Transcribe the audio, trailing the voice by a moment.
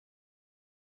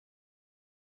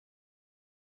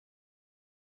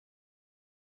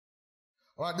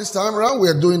All right, this time around, we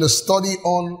are doing a study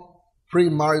on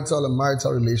premarital and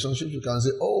marital relationships. You can say,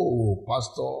 oh,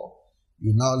 Pastor,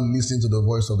 you now listen to the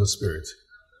voice of the Spirit.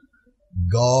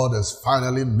 God has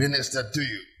finally ministered to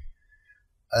you.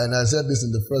 And I said this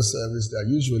in the first service, that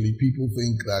usually people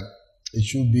think that it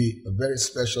should be a very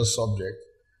special subject.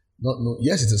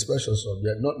 Yes, it's a special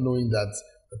subject, not knowing that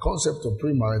the concept of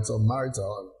premarital,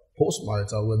 marital, and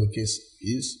postmarital, where the case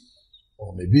is,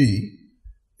 or may be,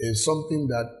 is something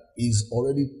that is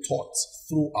already taught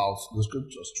throughout the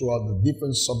scriptures, throughout the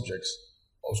different subjects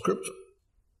of scripture.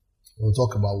 We'll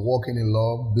talk about walking in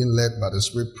love, being led by the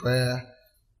Spirit, prayer,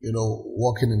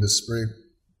 walking in the Spirit.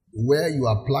 Where you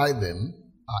apply them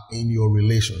are in your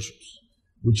relationships,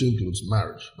 which includes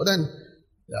marriage. But then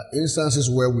there are instances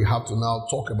where we have to now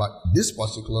talk about this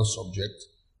particular subject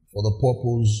for the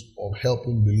purpose of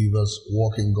helping believers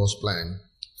walk in God's plan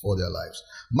for their lives.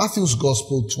 Matthew's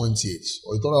Gospel 28.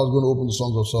 Or you thought I was going to open the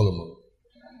Songs of Solomon?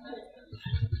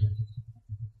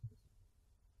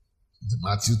 It's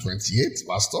Matthew 28,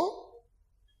 Pastor,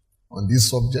 on this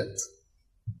subject.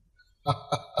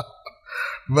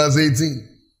 Verse 18.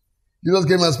 Jesus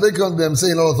came and spake unto them,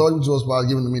 saying, all authority which was power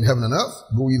given to me in heaven and earth.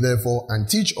 Go ye therefore and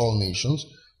teach all nations,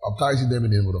 baptizing them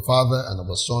in the name of the Father and of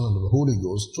the Son and of the Holy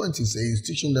Ghost. 20 says,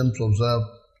 teaching them to observe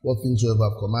what things soever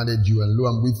I've commanded you, and lo,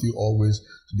 I'm with you always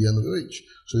to the end of the age.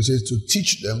 So he says to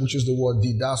teach them, which is the word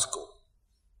didasko.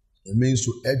 It means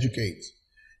to educate.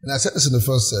 And I said this in the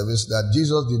first service, that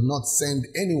Jesus did not send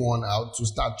anyone out to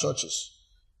start churches.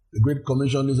 The Great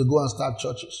Commission is to go and start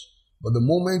churches. But the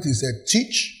moment he said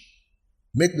teach,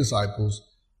 make disciples,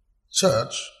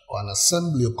 church or an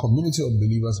assembly or community of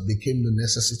believers became the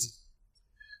necessity.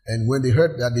 And when they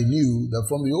heard that, they knew that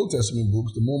from the Old Testament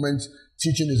books, the moment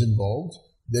teaching is involved,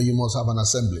 then you must have an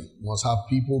assembly. You must have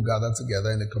people gathered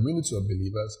together in a community of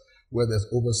believers where there's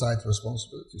oversight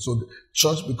responsibility. So the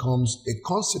church becomes a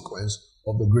consequence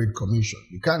of the Great Commission.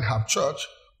 You can't have church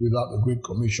without the Great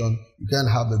Commission. You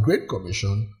can't have the Great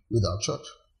Commission without church.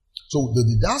 So the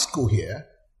didasko here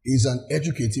is an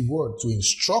educative word, to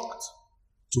instruct,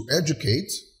 to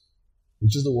educate,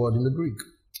 which is the word in the Greek.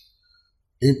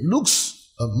 In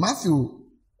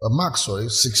Mark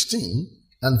 16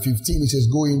 and 15, it says,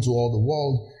 go into all the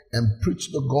world and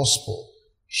preach the gospel.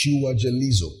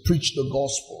 Evangelizo, preach the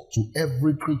gospel to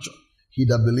every creature. He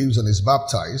that believes and is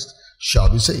baptized shall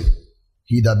be saved.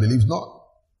 He that believes not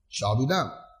shall be damned.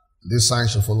 This sign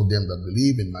shall follow them that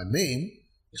believe in my name.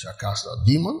 They shall cast out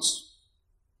demons.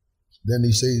 Then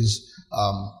he says,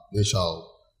 they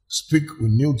shall speak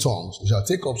with new tongues. They shall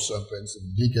take up serpents,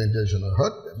 and they shall not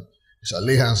hurt them. They shall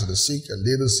lay hands on the sick, and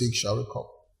they the sick shall recover.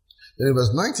 Then in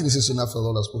verse 19, it says, soon after the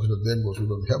Lord had spoken to them, was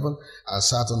risen in heaven, and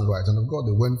sat on the right hand of God.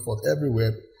 They went forth everywhere,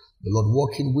 the Lord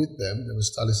walking with them, they were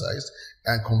italicized,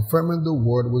 and confirming the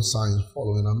word with signs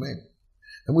following. Amen.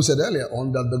 And we said earlier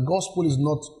on that the gospel is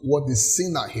not what the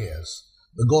sinner hears.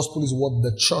 The gospel is what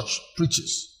the church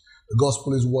preaches. The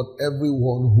gospel is what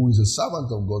everyone who is a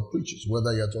servant of God preaches.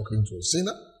 Whether you're talking to a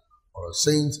sinner or a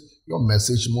saint, your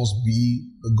message must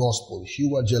be the gospel.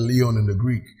 Euangelion in the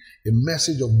Greek, a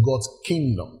message of God's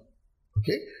kingdom.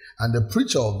 Okay? And the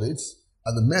preacher of it,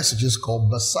 and the message is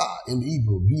called Basar in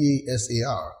Hebrew,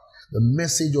 B-A-S-A-R, the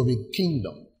message of a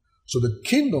kingdom. So the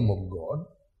kingdom of God,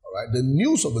 all right, the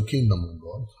news of the kingdom of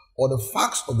God, or the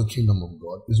facts of the kingdom of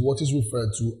God is what is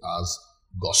referred to as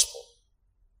gospel.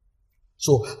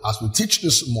 So as we teach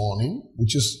this morning,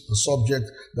 which is a subject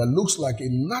that looks like a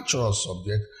natural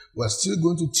subject, we're still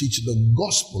going to teach the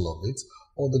gospel of it,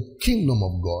 or the kingdom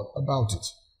of God about it.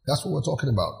 That's what we're talking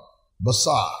about.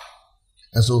 Basar.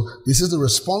 And so this is the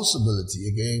responsibility,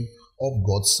 again, of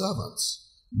God's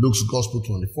servants. Luke's Gospel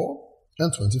 24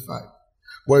 and 25.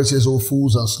 Where it says, O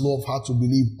fools and slow of heart to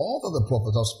believe all that the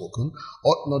prophets have spoken,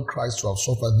 ought not Christ to have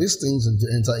suffered these things and to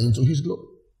enter into his glory?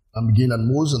 And beginning at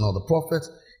Moses and all the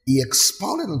prophets, he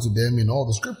expounded unto them in all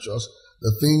the scriptures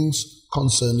the things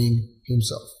concerning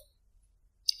himself.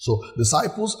 So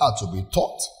disciples are to be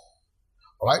taught.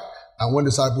 All right? And when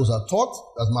disciples are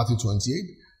taught, that's Matthew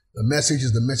 28. The message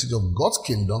is the message of God's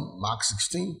kingdom, Mark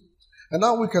 16. And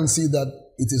now we can see that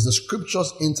it is the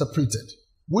scriptures interpreted.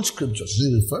 Which scriptures is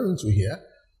he referring to here?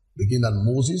 Beginning at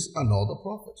Moses and all the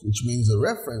prophets, which means the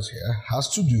reference here has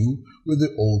to do with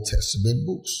the Old Testament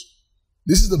books.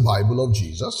 This is the Bible of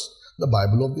Jesus, the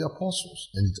Bible of the apostles,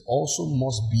 and it also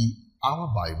must be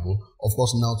our Bible, of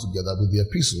course, now together with the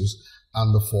epistles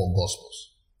and the four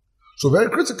gospels. So very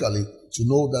critically, to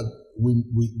know that we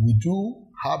do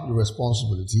have the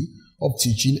responsibility of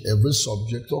teaching every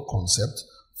subject or concept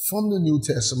from the New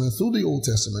Testament through the Old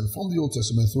Testament, from the Old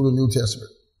Testament through the New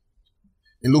Testament.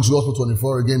 In Luke's Gospel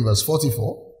 24, again, verse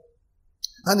 44,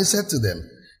 and he said to them,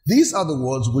 These are the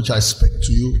words which I spake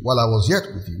to you while I was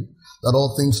yet with you, that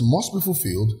all things must be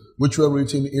fulfilled, which were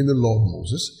written in the law of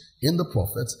Moses, in the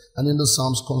prophets, and in the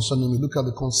Psalms concerning me. Look at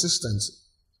the consistency.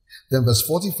 Then verse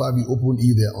 45, he opened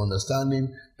their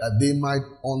understanding, that they might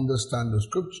understand the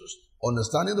scriptures.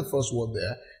 Understanding, the first word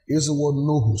there, is the word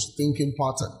nous, thinking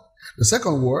pattern. The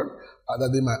second word, that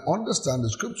they might understand the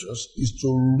scriptures, is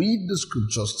to read the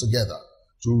scriptures together.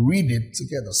 To read it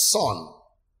together. Son,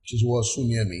 which is what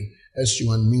suniemi,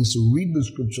 S-U-N, means to read the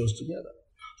scriptures together.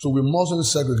 So we mustn't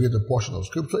segregate a portion of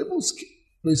scripture. Even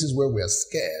places where we are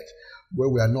scared, where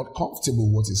we are not comfortable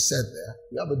with what is said there,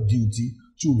 we have a duty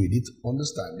to read it,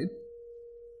 understand it,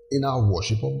 in our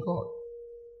worship of God.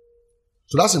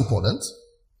 So that's important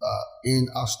in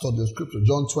our study of scripture.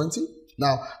 John 20.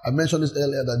 Now, I mentioned this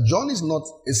earlier, that John is not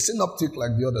a synoptic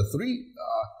like the other three.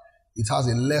 It has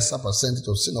a lesser percentage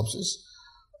of synopsis,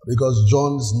 because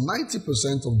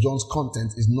 90% of John's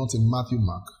content is not in Matthew,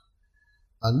 Mark,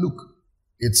 and Luke.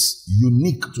 It's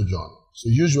unique to John, so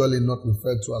usually not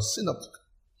referred to as synoptic.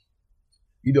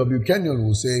 E.W. Kenyon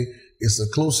will say it's the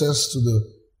closest to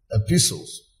the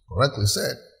epistles, correctly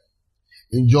said.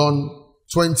 In John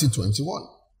 20:21,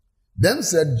 then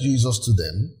said Jesus to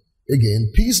them,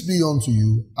 again, peace be unto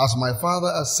you, as my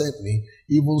Father has sent me,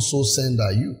 even so send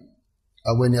I you.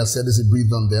 And when he had said this, he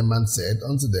breathed on them and said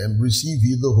unto them, receive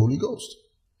ye the Holy Ghost.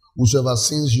 Whosoever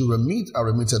sins you remit are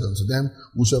remitted unto them.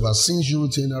 Whosoever sins you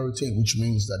retain are retained. Which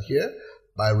means that here,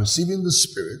 by receiving the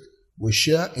Spirit, we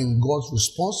share in God's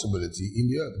responsibility in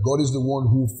the earth. God is the one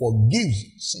who forgives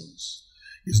sins.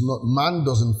 It's not, man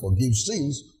doesn't forgive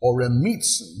sins or remit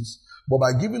sins, but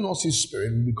by giving us his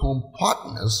Spirit, we become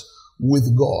partners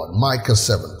with God. Micah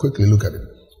 7. Quickly look at it.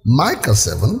 Micah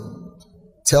 7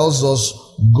 tells us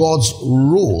God's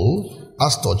role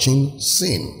as touching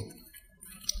sin.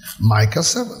 Micah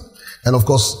 7. And of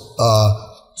course,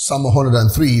 Psalm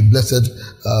 103, bless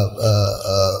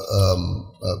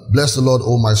the Lord,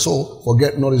 O my soul,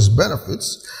 forget not his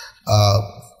benefits.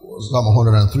 Psalm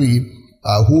 103,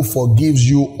 who forgives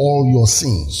you all your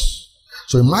sins.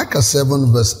 So in Micah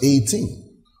 7 verse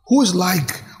 18, who is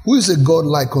a God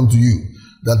like unto you,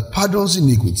 that pardons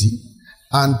iniquity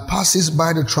and passes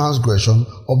by the transgression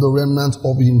of the remnant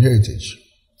of his heritage?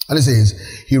 And it says,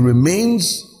 he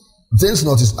remains, vents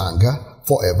not his anger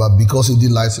forever, because he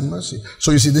delights in mercy.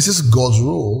 So you see, this is God's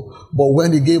role, but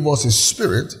when he gave us his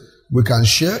Spirit, we can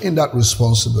share in that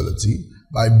responsibility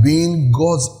by being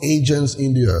God's agents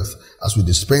in the earth as we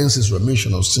dispense his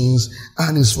remission of sins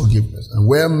and his forgiveness. And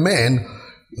where men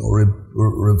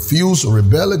refuse or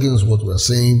rebel against what we are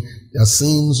saying, their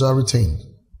sins are retained.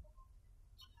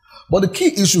 But the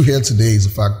key issue here today is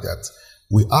the fact that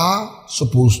we are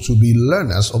supposed to be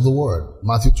learners of the word.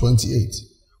 Matthew 28.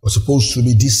 We're supposed to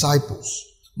be disciples.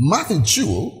 Matthew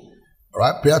 2,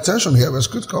 right? Pay attention here, verse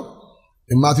critical.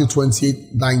 In Matthew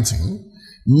 28:19,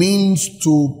 means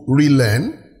to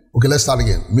relearn. Okay, let's start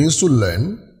again. Means to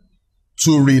learn,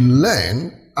 to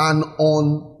relearn, and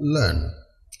unlearn.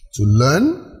 To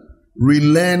learn,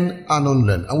 relearn, and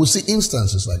unlearn. And we see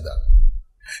instances like that.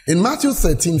 In Matthew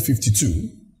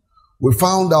 13:52, we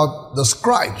found out the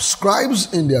scribes.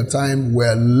 Scribes in their time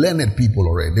were learned people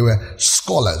already. They were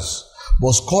scholars.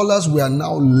 But scholars were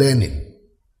now learning.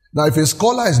 Now, if a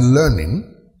scholar is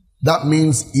learning, that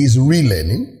means he's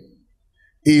relearning,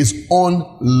 is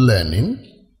unlearning,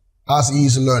 as he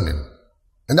is learning.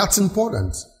 And that's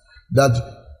important, that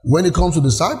when it comes to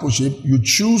discipleship, you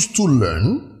choose to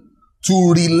learn,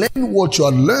 to relearn what you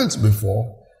had learned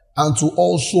before, and to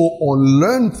also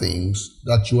unlearn things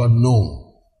that you had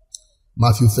known.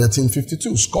 Matthew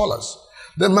 13:52, scholars.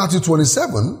 Then Matthew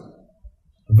 27,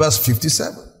 verse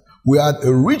 57. We had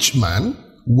a rich man,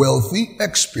 wealthy,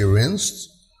 experienced,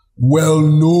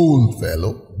 well-known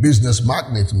fellow, business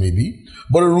magnate maybe,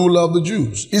 but a ruler of the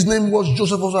Jews. His name was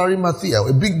Joseph of Arimathea,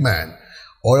 a big man.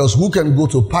 Or else who can go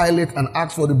to Pilate and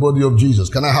ask for the body of Jesus?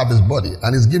 Can I have his body?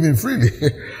 And he's given freely.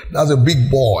 That's a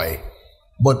big boy.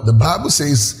 But the Bible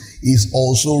says he's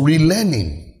also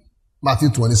relearning. Matthew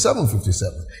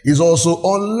 27:57. He's also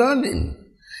unlearning.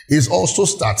 He's also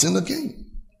starting again.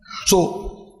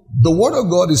 So the word of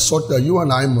God is such that you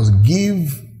and I must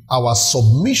give our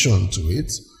submission to it,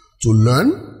 to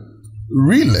learn,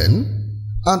 relearn,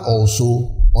 and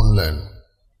also unlearn.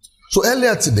 So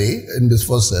earlier today, in this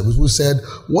first service, we said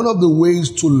one of the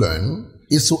ways to learn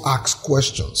is to ask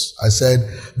questions. I said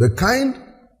the kind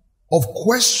of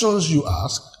questions you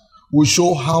ask will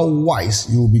show how wise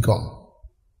you will become.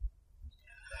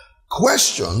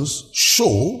 Questions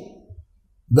show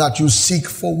that you seek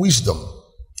for wisdom.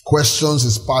 Questions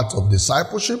is part of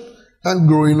discipleship and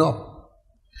growing up.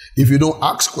 If you don't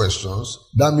ask questions,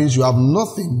 that means you have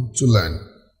nothing to learn.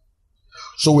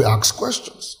 So we ask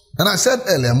questions. And I said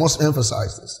earlier, I must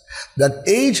emphasize this, that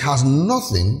age has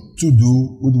nothing to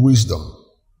do with wisdom.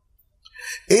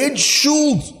 Age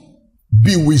should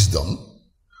be wisdom,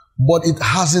 but it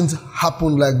hasn't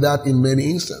happened like that in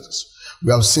many instances.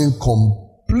 We have seen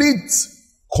complete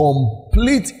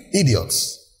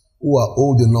idiots who are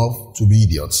old enough to be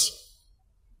idiots.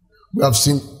 We have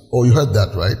seen, oh, you heard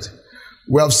that, right?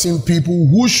 We have seen people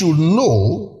who should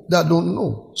know that don't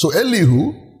know. So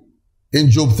Elihu in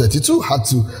Job 32 had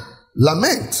to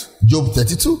lament. Job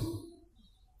 32.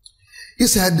 He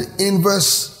said in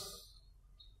verse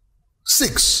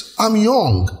 6, I'm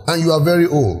young and you are very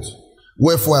old.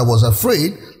 Wherefore I was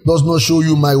afraid, does not show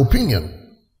you my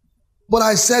opinion. But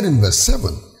I said in verse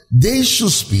 7, they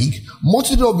should speak,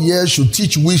 multitude of years should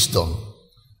teach wisdom.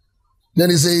 Then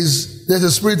he says, there's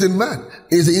a spirit in man.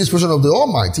 It is the inspiration of the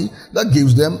Almighty that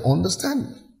gives them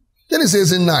understanding. Then he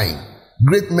says in 9,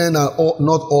 great men are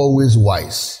not always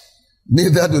wise,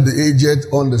 neither do the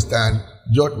aged understand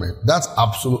judgment. That's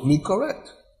absolutely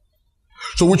correct.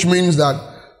 So which means that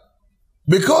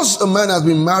because a man has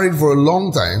been married for a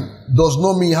long time does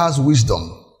not mean he has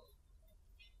wisdom.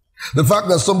 The fact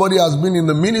that somebody has been in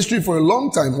the ministry for a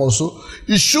long time also,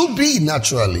 it should be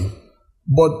naturally.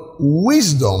 But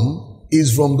wisdom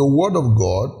is from the word of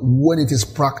God when it is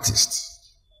practiced.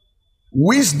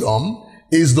 Wisdom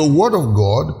is the word of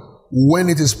God when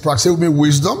it is practiced. Say with me,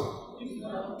 wisdom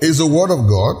is the word of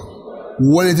God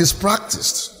when it is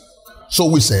practiced. So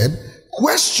we said,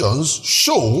 questions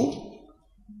show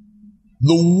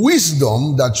the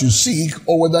wisdom that you seek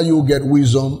or whether you get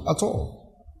wisdom at all.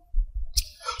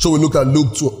 So we looked at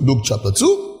Luke chapter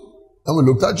 2 and we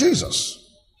looked at Jesus.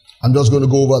 I'm just going to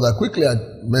go over that quickly. I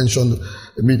mentioned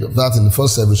a bit of that in the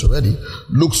first service already.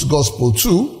 Luke's Gospel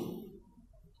 2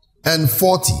 and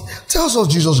 40 tells us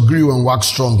Jesus grew and waxed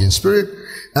strong in spirit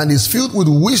and is filled with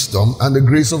wisdom and the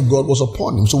grace of God was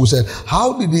upon him. So we said,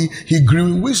 how did he grew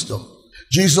in wisdom?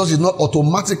 Jesus did not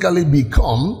automatically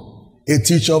become a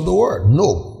teacher of the word.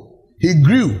 No, he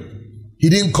grew. He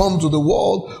didn't come to the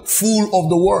world full of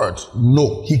the word.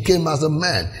 No, he came as a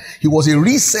man. He was a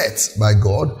reset by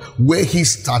God where he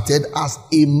started as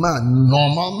a man,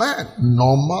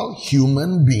 normal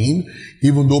human being,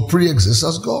 even though pre-exists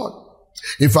as God.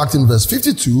 In fact, in verse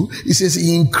 52, it says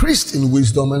he increased in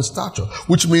wisdom and stature,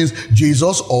 which means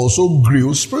Jesus also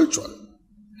grew spiritually.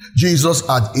 Jesus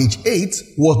at age 8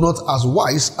 was not as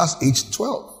wise as age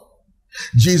 12.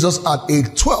 Jesus at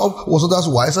age 12 was not as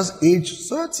wise as age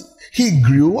 30. He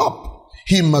grew up.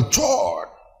 He matured.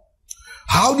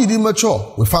 How did he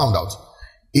mature? We found out.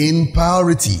 In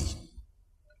purity.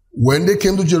 When they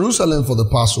came to Jerusalem for the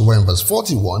Passover in verse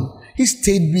 41, he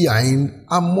stayed behind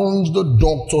amongst the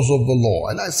doctors of the law.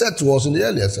 And I said to us in the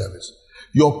earlier service,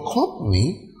 your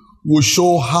company will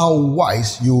show how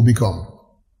wise you will become.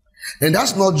 And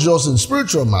that's not just in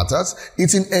spiritual matters,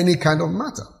 it's in any kind of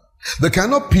matter. The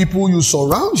kind of people you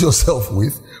surround yourself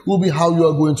with will be how you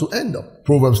are going to end up.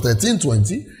 Proverbs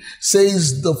 13:20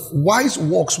 says the wise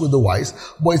walks with the wise,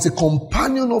 but it's a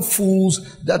companion of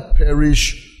fools that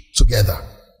perish together.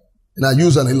 And I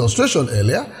used an illustration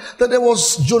earlier that there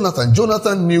was Jonathan.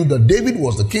 Jonathan knew that David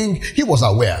was the king. He was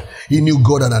aware. He knew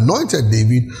God had anointed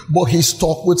David, but he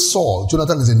stuck with Saul.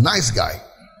 Jonathan is a nice guy,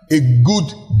 a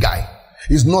good guy.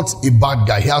 He's not a bad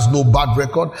guy. He has no bad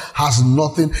record, has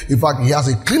nothing. In fact, he has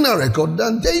a cleaner record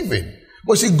than David.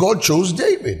 But see, God chose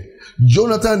David.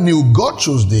 Jonathan knew God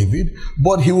chose David,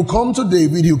 but he will come to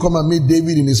David. He will come and meet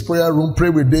David in his prayer room, pray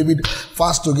with David,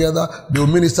 fast together. They will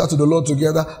minister to the Lord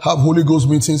together, have Holy Ghost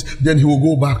meetings. Then he will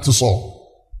go back to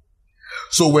Saul.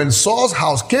 So when Saul's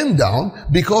house came down,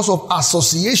 because of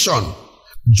association,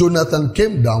 Jonathan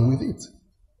came down with it.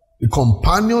 The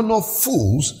companion of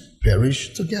fools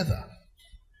perish together.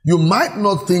 You might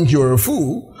not think you're a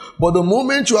fool, but the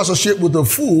moment you associate with a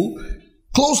fool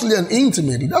closely and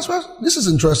intimately, that's why this is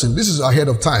interesting. This is ahead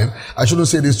of time. I shouldn't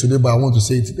say this today, but I want to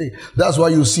say it today. That's why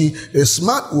you see a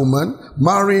smart woman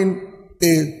marrying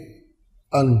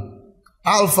an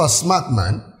alpha smart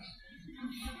man.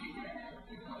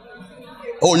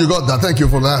 Oh, you got that. Thank you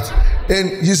for that.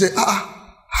 And you say, I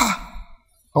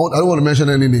don't want to mention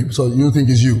any name, so you think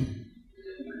it's you.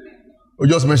 Or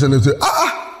just mention it. Say,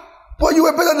 but you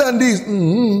were better than this.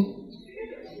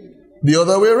 The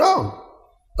other way around.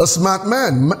 A smart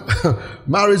man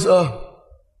marries okay,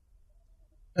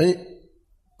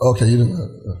 you know.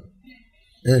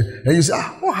 And you say,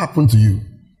 what happened to you?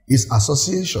 It's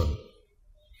association.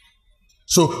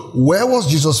 So where was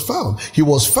Jesus found? He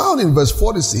was found in verse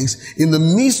 46 in the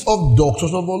midst of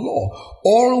doctors of the law.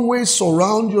 Always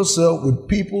surround yourself with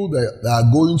people that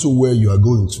are going to where you are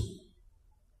going to.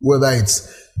 Whether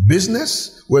it's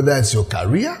business, whether it's your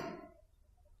career,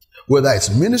 whether it's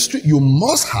ministry, you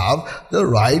must have the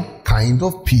right kind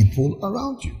of people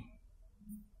around you.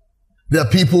 There are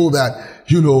people that,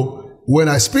 when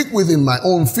I speak with in my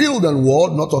own field and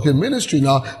world, not talking ministry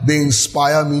now, they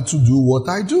inspire me to do what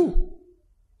I do.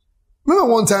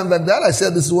 Remember one time like that, I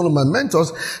said, this is one of my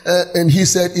mentors, and he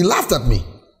said, he laughed at me.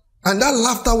 And that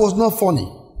laughter was not funny.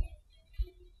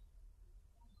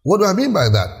 What do I mean by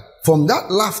that? From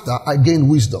that laughter, I gained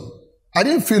wisdom. I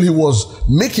didn't feel he was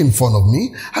making fun of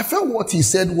me. I felt what he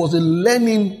said was a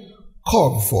learning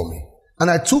curve for me. And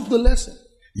I took the lesson.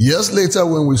 Years later,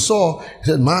 when we saw, he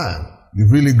said, man,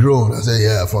 you've really grown. I said,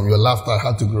 yeah, from your laughter, I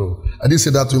had to grow. I didn't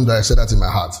say that to him, I said that in my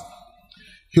heart.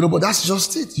 But that's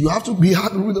just it. You have to be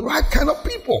with the right kind of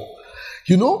people,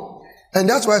 And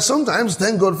that's why sometimes,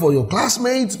 thank God for your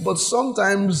classmates, but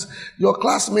sometimes your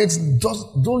classmates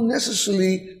don't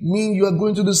necessarily mean you are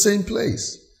going to the same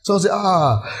place. So I say,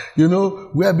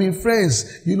 we have been friends,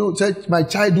 my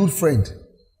childhood friend.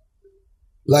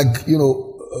 Like,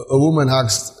 a woman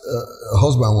asked a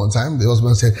husband one time, the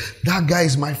husband said, that guy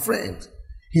is my friend.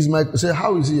 I said,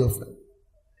 how is he your friend?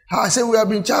 I said, we have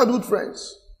been childhood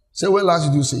friends. I said, when last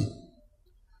did you see?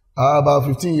 About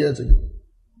 15 years ago.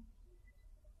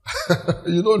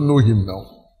 You don't know him now.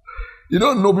 You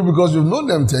don't know people because you've known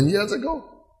them 10 years ago.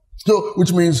 So,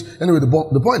 which means, anyway,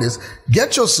 the point is,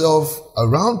 get yourself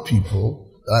around people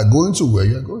that are going to where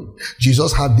you're going.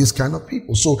 Jesus had this kind of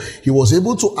people. So, he was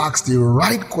able to ask the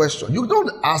right question. You don't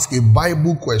ask a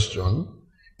Bible question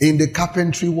in the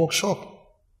carpentry workshop.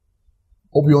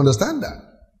 Hope you understand that.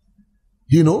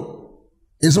 In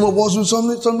some of us,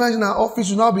 sometimes in our office,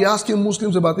 you now be asking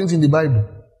Muslims about things in the Bible.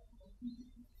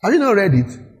 Have you not read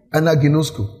it? And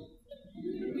Aginosko.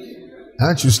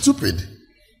 Aren't you stupid?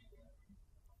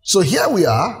 So here we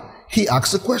are. He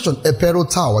asked a question.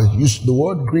 Eperotao. I use the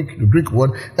Greek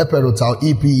word eperotao.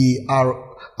 E-P-E-R-O-T-A-O.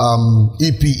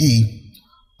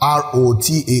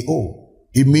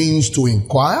 It means to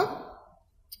inquire,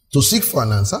 to seek for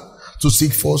an answer, to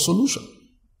seek for a solution.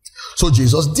 So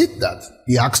Jesus did that.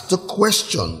 He asked the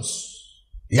questions.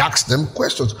 He asked them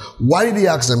questions. Why did he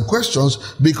ask them questions?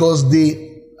 Because they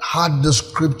had the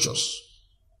scriptures.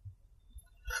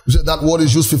 We said that word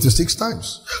is used 56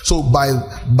 times. So by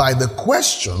the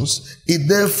questions, it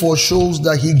therefore shows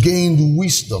that he gained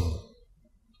wisdom.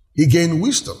 He gained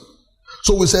wisdom.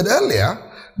 So we said earlier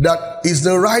that it's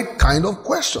the right kind of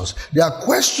questions. There are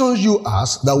questions you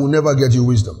ask that will never get you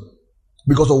wisdom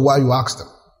because of why you asked them.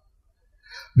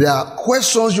 There are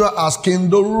questions you are asking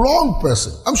the wrong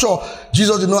person. I'm sure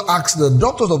Jesus did not ask the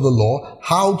doctors of the law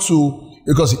how to,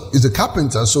 because he's a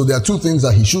carpenter, so there are two things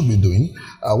that he should be doing.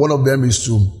 One of them is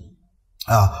to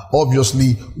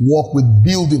obviously work with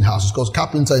building houses, because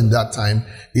carpenter in that time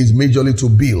is majorly to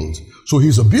build. So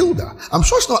he's a builder. I'm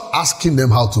sure he's not asking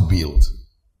them how to build.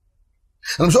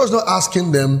 And I'm sure he's not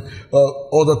asking them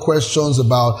other questions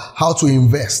about how to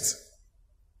invest.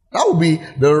 That would be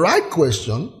the right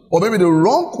question, or maybe the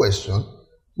wrong question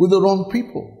with the wrong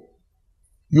people.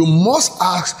 You must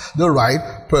ask the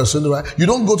right person. You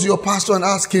don't go to your pastor and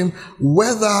ask him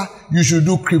whether you should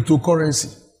do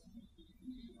cryptocurrency.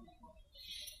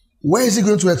 Where is he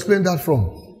going to explain that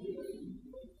from?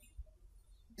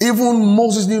 Even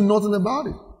Moses knew nothing about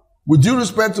it. With due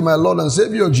respect to my Lord and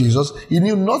Savior Jesus, he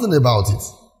knew nothing about it.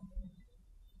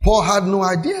 Paul had no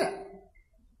idea.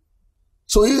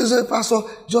 So he said, Pastor,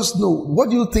 just know, what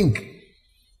do you think?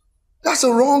 That's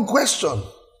a wrong question.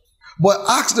 But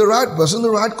ask the right person the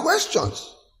right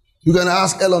questions. You can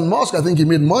ask Elon Musk, I think he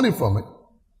made money from it.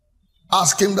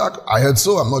 Ask him that. I heard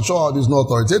so, I'm not sure, this is not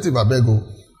authoritative, I beg you.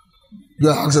 You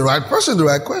ask the right person the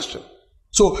right question.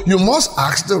 So you must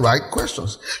ask the right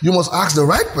questions. You must ask the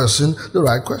right person the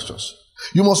right questions.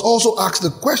 You must also ask the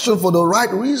question for the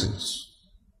right reasons.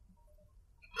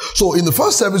 So in the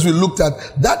first service, we looked at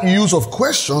that use of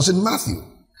questions in Matthew.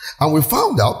 And we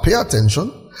found out, pay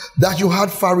attention, that you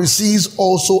had Pharisees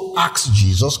also ask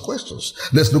Jesus questions.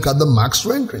 Let's look at the Mark's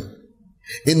rendering.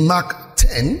 In Mark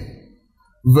 10,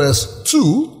 verse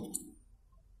 2,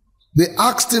 they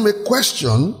asked him a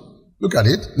question. Look at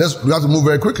it. We have to move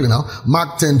very quickly now.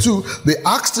 Mark 10:2. They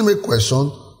asked him a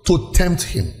question to tempt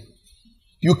him.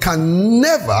 You can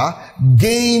never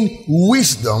gain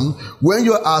wisdom when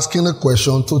you're asking a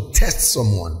question to test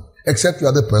someone, except you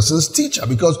are the person's teacher,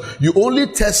 because you only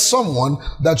test someone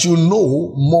that you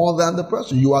know more than the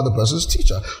person. You are the person's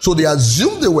teacher. So they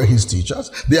assumed they were his teachers.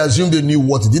 They assumed they knew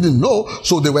what he didn't know,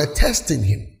 so they were testing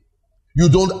him. You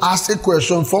don't ask a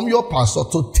question from your pastor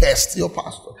to test your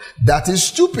pastor. That is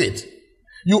stupid.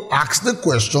 You ask the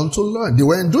question to learn. They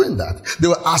weren't doing that. They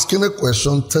were asking a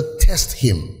question to test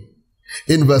him.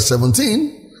 In verse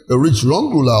 17, a rich young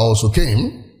ruler also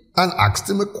came and asked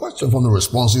him a question. From the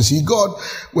responses he got,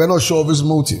 we're not sure of his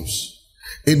motives.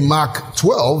 In Mark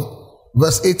 12,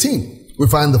 verse 18, we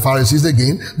find the Pharisees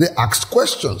again. They asked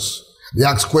questions. They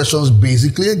asked questions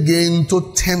basically again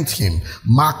to tempt him.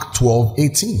 Mark 12,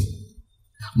 18.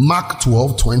 Mark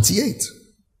 12, 28.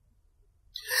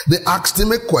 They asked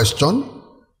him a question.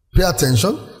 Pay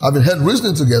attention. Having heard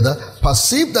reasoning together,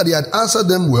 perceived that he had answered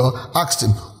them well, asked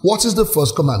him, what is the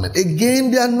first commandment?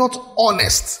 Again, they are not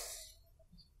honest.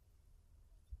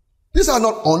 These are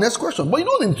not honest questions. But you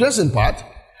know the interesting part?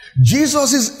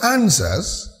 Jesus'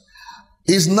 answers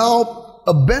is now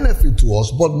a benefit to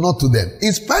us, but not to them.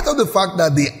 In spite of the fact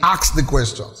that they asked the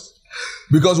questions.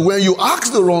 Because when you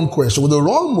ask the wrong question with the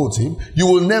wrong motive, you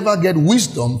will never get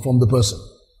wisdom from the person.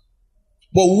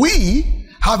 But we,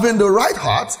 having the right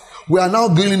heart, we are now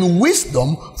gaining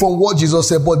wisdom from what Jesus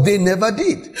said, but they never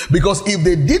did. Because if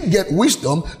they did get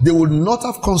wisdom, they would not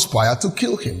have conspired to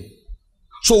kill him.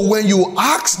 So when you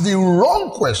ask the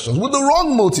wrong questions with the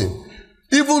wrong motive,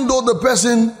 even though the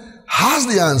person has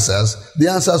the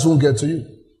answers won't get to you.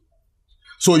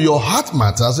 So your heart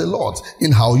matters a lot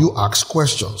in how you ask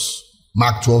questions.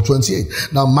 Mark 12, 28.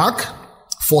 Now Mark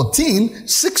 14,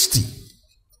 60.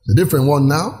 The different one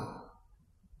now.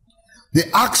 They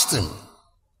asked him.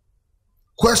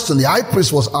 Question, the high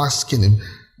priest was asking him,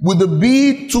 with the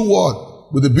bid to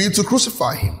what? With the bid to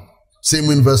crucify him.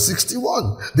 Same in verse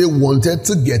 61. They wanted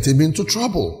to get him into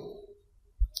trouble.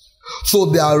 So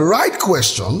there are right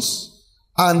questions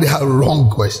and there are wrong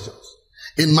questions.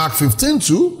 In Mark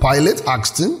 15:2, Pilate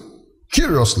asked him,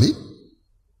 curiously,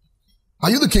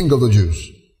 are you the king of the Jews?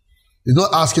 He's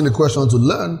not asking the question to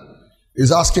learn.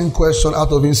 He's asking question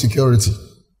out of insecurity.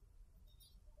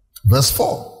 Verse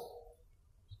 4.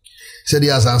 He said he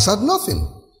has answered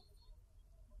nothing.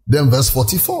 Then verse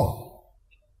 44.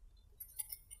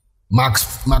 Mark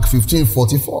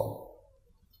 15:44.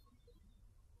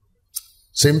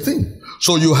 Same thing.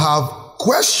 So you have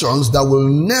questions that will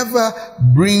never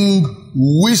bring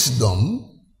wisdom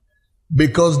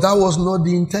because that was not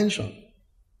the intention.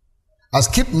 I'll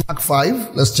skip Mark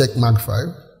 5. Let's check Mark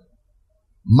 5.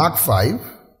 Mark 5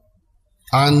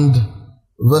 and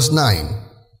verse 9.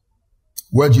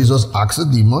 Where Jesus asks a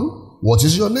demon, what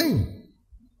is your name?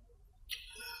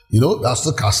 You know, that's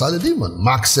to cast out the demon.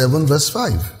 Mark 7 verse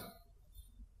 5.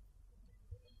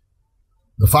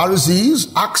 The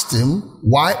Pharisees asked him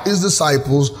why his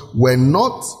disciples were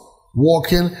not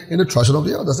walking in the tradition of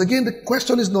the elders. Again, the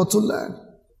question is not to learn.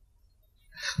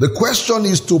 The question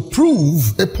is to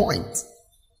prove a point.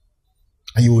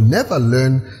 And you will never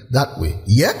learn that way.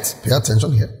 Yet, pay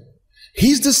attention here,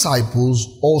 his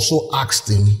disciples also asked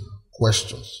him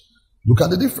questions. Look at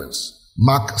the difference.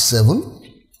 Mark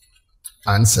 7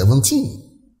 and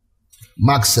 17.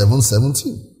 Mark 7,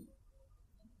 17.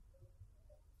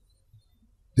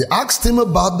 They asked him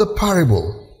about the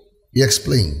parable. He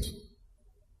explained.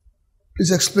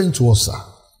 Please explain to us, sir.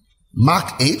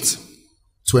 Mark 8,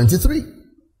 23.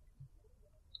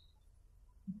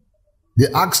 They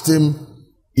asked him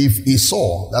if he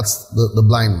saw, that's the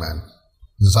blind man.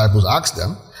 The disciples asked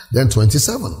them. Then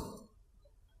 27.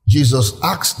 Jesus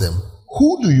asked them,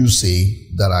 who do you say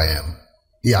that I am?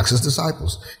 He asked his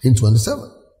disciples in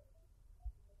 27.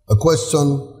 A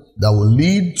question that will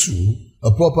lead to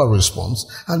a proper response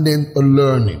and then a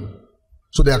learning.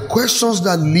 So there are questions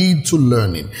that lead to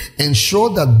learning. Ensure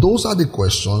that those are the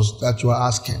questions that you are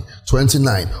asking.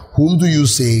 29. Whom do you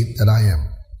say that I am?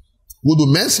 Who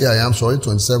do men say I am?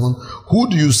 27. Who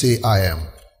do you say I am?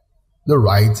 The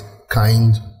right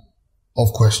kind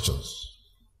of questions.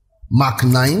 Mark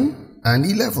 9 and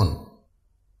 11.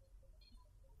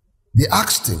 They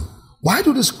asked him, why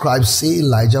do the scribes say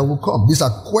Elijah will come? These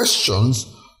are questions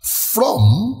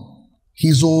from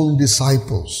his own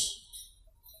disciples.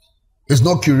 It's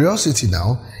not curiosity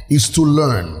now, it's to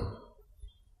learn.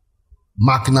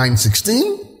 Mark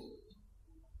 9:16.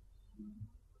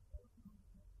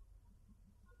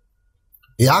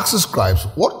 He asked the scribes,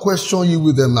 what question are you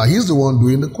with them now? He's the one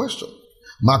doing the question.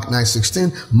 Mark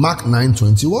 9:16, Mark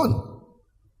 9:21.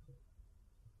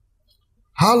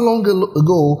 How long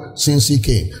ago since he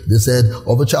came? They said,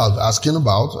 of a child, asking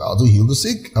about how to heal the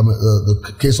sick,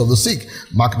 the case of the sick.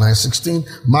 Mark 9:16,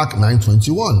 Mark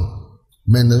 9:21.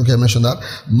 Men, can I mention that?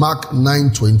 Mark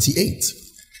 9:28.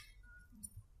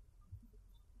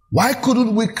 Why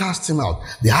couldn't we cast him out?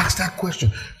 They asked that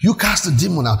question. You cast the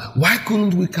demon out. Why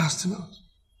couldn't we cast him out?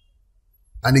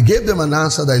 And he gave them an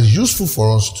answer that is useful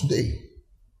for us today.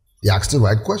 He asked the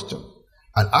right question.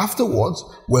 And afterwards,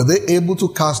 were they able to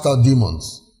cast out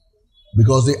demons?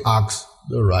 Because they asked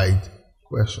the right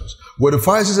Questions. Were the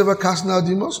Pharisees ever casting out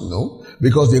demons? No,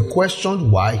 because they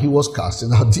questioned why he was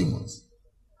casting out demons.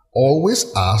 Always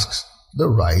ask the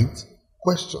right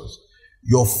questions.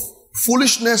 Your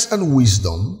foolishness and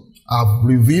wisdom are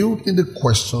revealed in the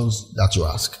questions that you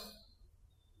ask.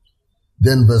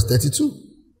 Then verse 32.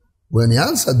 When he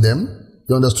answered them,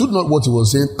 they understood not what he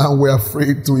was saying and were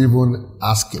afraid to even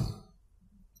ask him.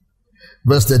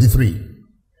 Verse 33.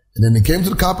 And then he came to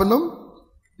the Capernaum.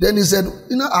 Then he said,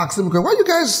 asked him, why are you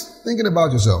guys thinking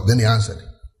about yourself? Then he answered.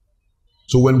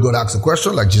 So when God asks a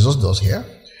question like Jesus does here,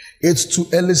 it's to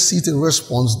elicit a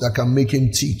response that can make him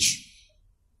teach.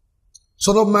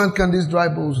 Son of man, can these dry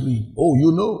bones live? Oh,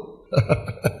 you know.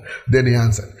 Then he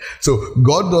answered. So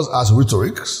God does ask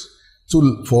rhetorics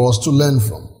for us to learn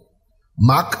from.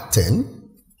 Mark 10,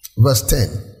 verse 10.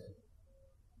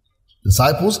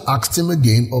 Disciples asked him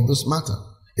again of this matter.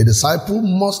 A disciple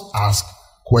must ask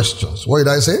questions. What did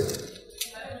I say?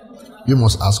 You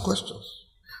must ask questions.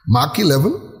 Mark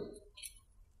 11.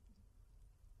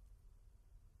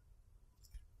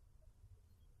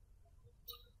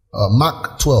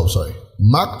 Mark 12, sorry.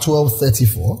 Mark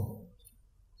 12:34.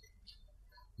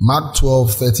 Mark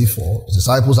 12:34. The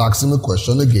disciples asked him a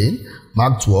question again.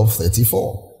 Mark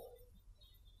 12:34.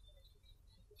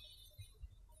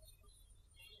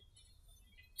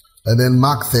 And then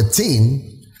Mark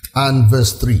 13 and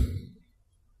verse 3.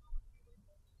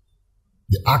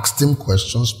 They asked him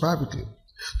questions privately.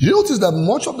 Did you notice that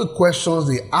much of the questions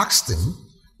they asked him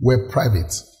were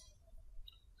private?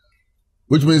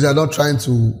 Which means they're not trying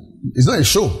to, it's not a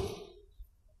show.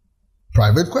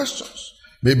 Private questions.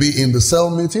 Maybe in the cell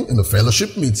meeting, in the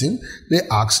fellowship meeting, they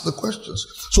ask the questions.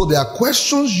 So there are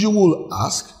questions you will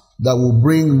ask that will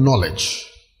bring knowledge.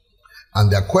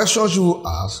 And there are questions you will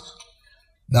ask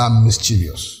that are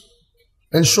mischievous.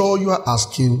 Ensure you are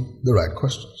asking the right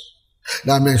questions.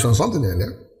 Now I mentioned something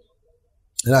earlier,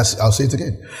 and I'll say it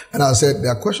again. And I said,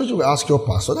 there are questions you will ask your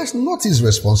pastor. That's not his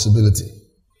responsibility.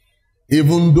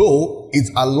 Even though it's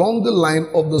along the line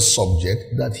of the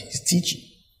subject that he's teaching.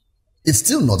 It's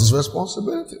still not his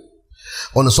responsibility.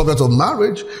 On the subject of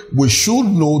marriage, we should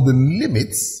know the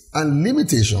limits and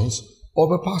limitations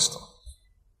of a pastor.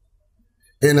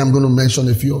 And I'm going to mention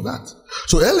a few of that.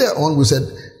 So earlier on we said,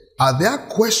 are there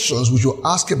questions which you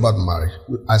ask about marriage?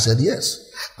 I said yes.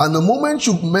 And the moment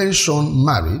you mention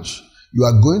marriage, you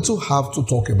are going to have to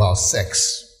talk about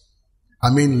sex.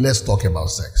 I mean, let's talk about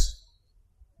sex.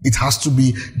 It has to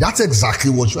be, that's exactly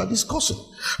what you are discussing.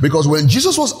 Because when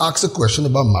Jesus was asked a question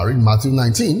about marriage, Matthew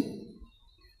 19,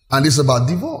 and it's about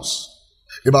divorce,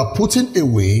 about putting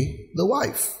away the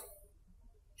wife.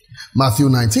 Matthew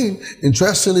 19,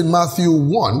 interestingly, Matthew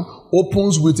 1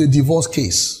 opens with a divorce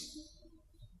case.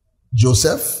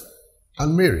 Joseph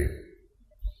and Mary.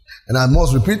 And I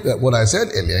must repeat that what I said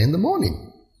earlier in the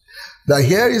morning. That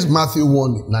here is Matthew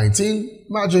 1:19.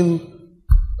 Imagine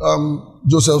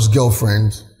Joseph's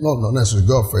girlfriend, not necessarily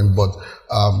girlfriend, but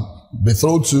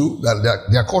betrothed to, that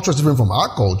their culture is different from our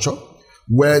culture,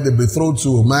 where they betrothed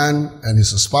to a man and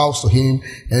is a spouse to him,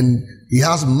 and he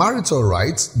has marital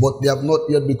rights, but they have not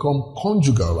yet become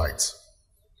conjugal rights.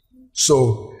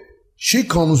 So she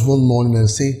comes one morning and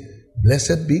says,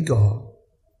 "Blessed be God,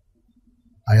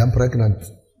 I am pregnant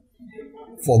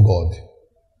for God."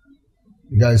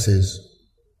 The guy says,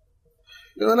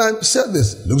 and I said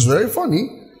this, looks very funny,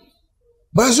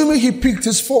 but assuming he picked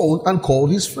his phone and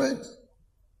called his friend.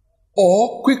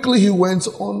 Or quickly he went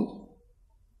on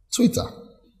Twitter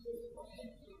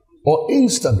or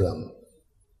Instagram,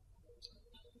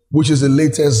 which is the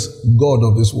latest god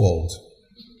of this world.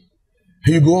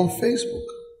 You go on Facebook.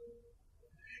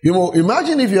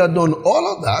 Imagine if you had done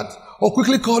all of that, or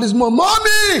quickly called his mom,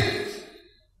 "Mommy!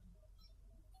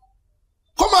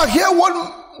 Come out here,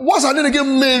 what's her name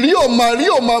again? Maria,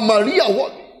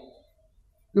 what?"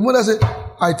 The mother said,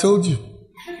 "I told you.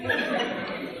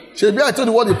 Shebi, I told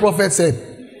you what the prophet said."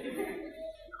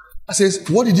 I says,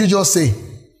 "What did you just say?"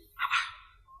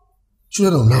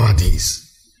 Children of nowadays.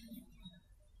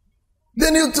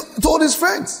 Then he told his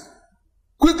friends.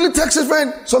 Quickly text his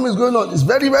friend, "Something's going on. It's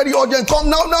very, very urgent. Come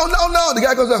now. The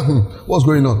guy goes down. What's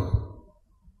going on?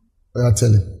 I'll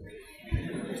tell him.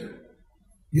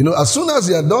 As soon as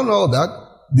he had done all that,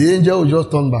 the angel will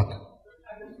just turn back.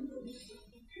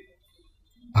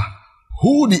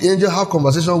 Who the angel have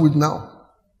conversation with now?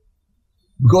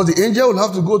 Because the angel will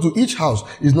have to go to each house.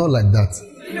 It's not like that.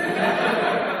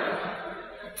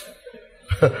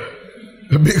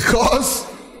 Because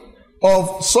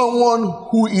of someone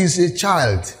who is a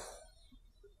child.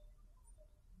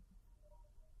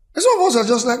 Some of us are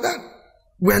just like that.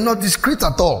 We're not discreet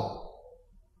at all.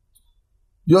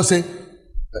 You say,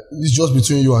 it's just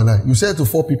between you and I. You say it to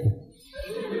 4 people.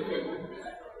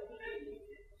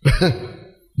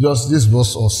 Just this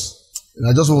was us. And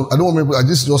I don't want people,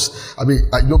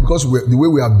 because the way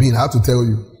we have been, I have to tell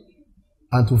you.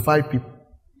 And to fight people.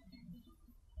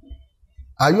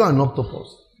 Are you an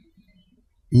octopus?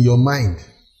 In your mind.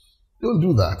 Don't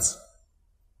do that.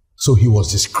 So he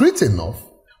was discreet enough,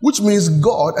 which means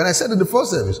God, and I said in the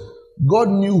first service, God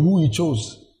knew who he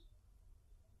chose.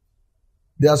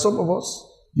 There are some of us,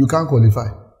 you can't qualify.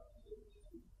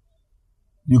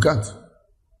 You can't.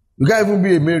 You can't even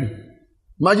be a Mary.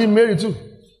 Imagine Mary too.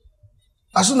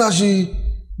 As soon as the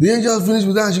angels finished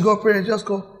with her and she got pregnant, just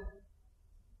called,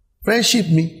 friendship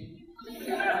me.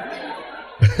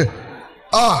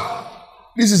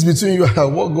 This is between you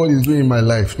and what God is doing in my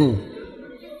life.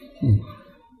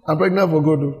 I'm pregnant for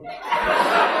God. Though.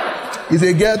 It's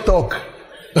a girl talk.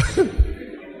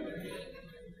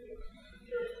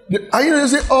 And you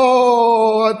say,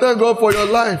 I thank God for your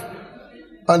life.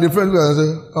 And the friend will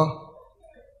say,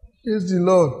 praise the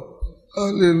Lord.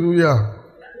 Hallelujah.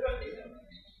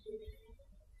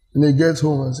 And he gets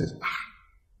home and says,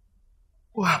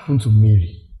 what happened to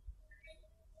Mary?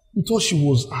 We thought she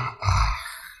was,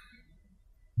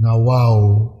 Now,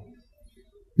 wow.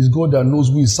 It's God that knows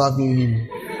who is serving him.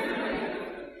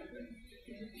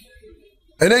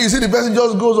 And then you see the person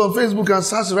just goes on Facebook and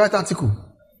starts to write article.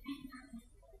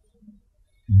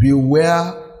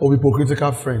 Beware of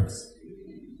hypocritical friends.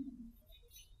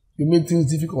 You make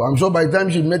things difficult. I'm sure by the time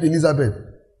she met Elizabeth,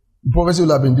 the prophecy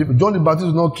will have been different. John the Baptist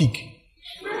will not kick.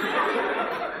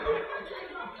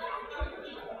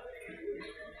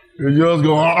 You just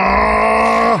go,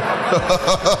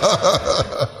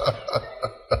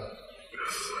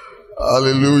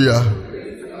 Hallelujah.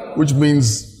 Which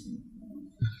means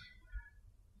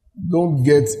don't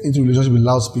get into relationship with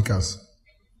loudspeakers.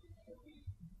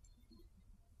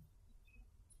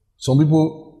 Some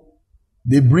people,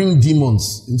 they bring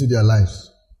demons into their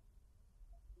lives.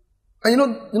 And you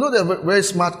know they're very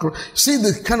smart. See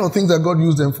the kind of things that God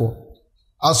used them for.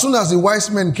 As soon as the wise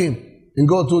men came, and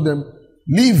God told them,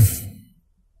 leave.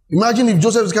 Imagine if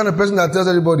Joseph is the kind of person that tells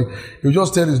everybody, he'll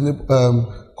just tell his name,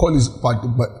 call his body,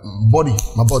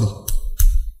 my body.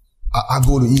 I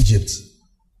go to Egypt,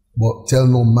 but tell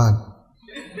no man.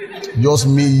 Just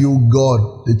me, you,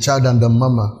 God, the child and the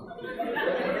mama.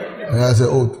 And I said,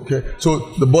 okay.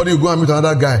 So the body will go and meet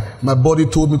another guy. My body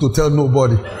told me to tell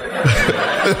nobody.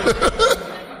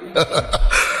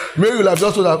 Mary will have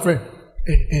just told her friend,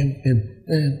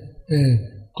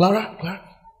 Clara?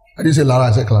 I didn't say Lara,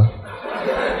 I said Clara.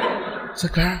 I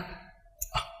said, Clara,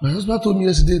 my husband told me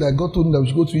yesterday that God told me that we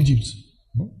should go to Egypt.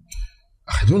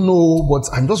 I don't know, but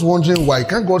I'm just wondering why.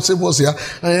 Can't God save us here?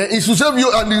 He should save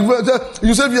you, and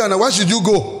you save you, and why should you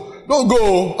go? Don't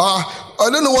go. I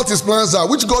don't know what his plans are.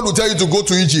 Which God will tell you to go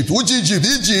to Egypt? Which Egypt?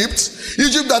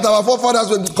 Egypt that our forefathers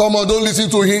will come on, don't listen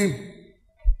to him.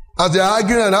 As they're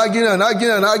arguing,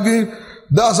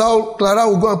 that's how Clara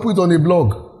will go and put it on a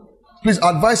blog. Please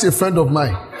advise a friend of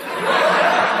mine.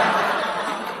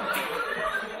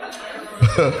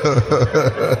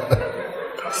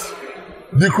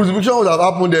 The crucifixion would have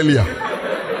happened earlier.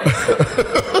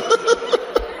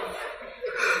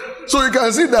 So you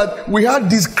can see that we had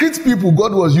discreet people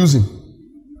God was using.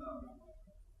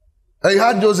 And you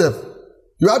had Joseph.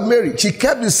 You had Mary. She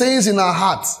kept the sayings in her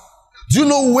heart. Do you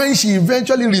know when she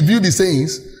eventually revealed the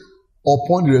sayings?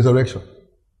 Upon the resurrection.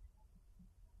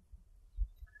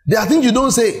 There are things you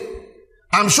don't say.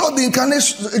 I'm sure the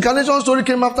incarnation story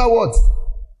came afterwards.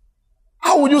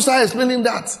 How would you start explaining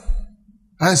that?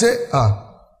 And say,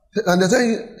 and they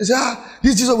say,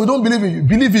 this Jesus, we don't believe in you.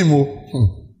 Believe him.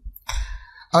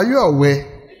 Are you aware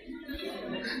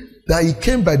that he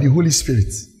came by the Holy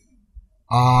Spirit?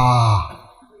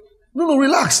 No,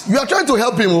 relax. You are trying to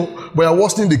help him, but you are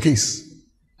worsening the case.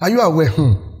 Are you aware?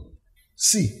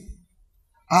 See,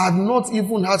 I had not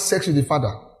even had sex with the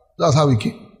Father. That's how he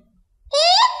came.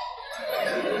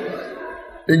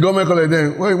 In government college,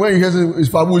 then when he hears his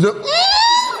father, he says,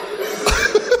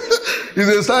 it's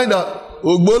a sign that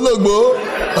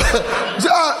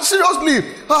seriously,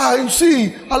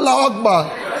 see, Allah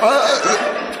Akbar.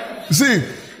 See,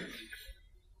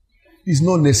 it's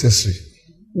not necessary.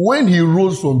 When he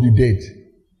rose from the dead,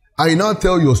 I now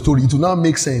tell your story, it will now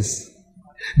make sense.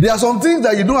 There are some things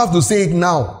that you don't have to say it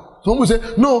now. Some people say,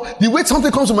 no, the way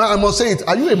something comes to mind, I must say it.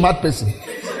 Are you a mad person?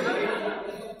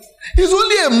 It's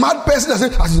only a mad person that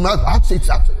says, as he's mad, I have to say it.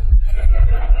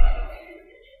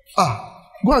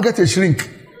 Go and get a shrink.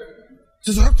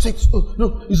 Says, I have to say it. Oh,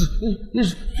 no, even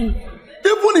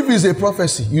if it's a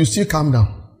prophecy, you still calm down.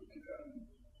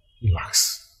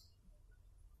 Relax.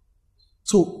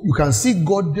 So you can see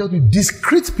God dealt with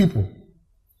discreet people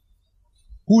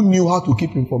who knew how to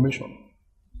keep information.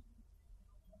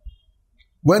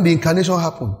 when the incarnation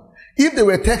happened. If they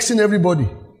were texting everybody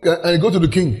and go to the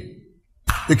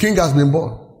king has been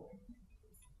born.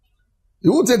 It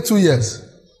won't take 2 years.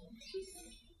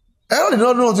 Herod did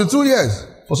not know until 2 years.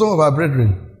 For some of our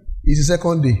brethren, it's the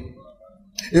second day.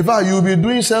 In fact, you'll be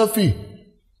doing selfie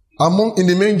in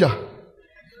the manger.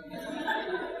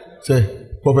 Say,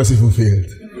 prophecy fulfilled.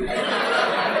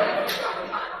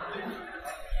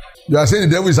 You are saying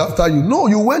the devil is after you. No,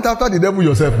 you went after the devil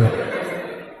yourself now.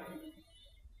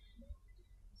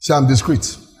 Say, I'm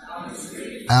discreet.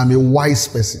 I am a wise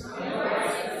person.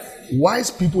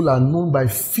 Wise people are known by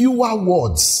fewer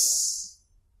words.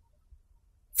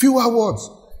 Fewer words.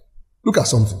 Look at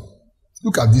something.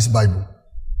 Look at this Bible.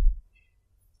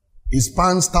 It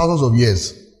spans thousands of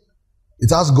years. It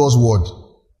has God's word.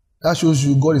 That shows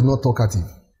you God is not talkative.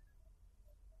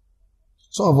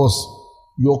 Some of us,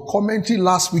 your commentary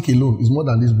last week alone is more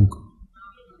than this book.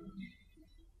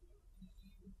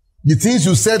 The things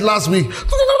you said last week,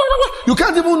 you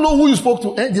can't even know who you spoke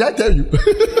to. Did I tell you?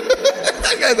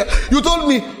 You told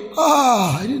me.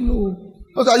 I didn't know.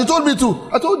 Okay, you told me too.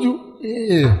 I told you.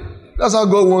 Yeah. That's how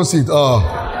God wants it.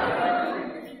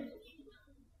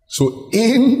 So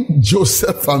in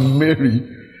Joseph and Mary,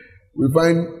 we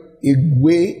find a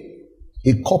way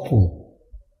a couple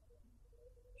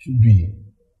should be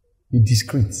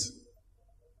discreet.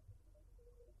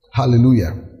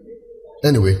 Hallelujah.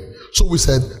 Anyway, so we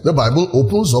said the Bible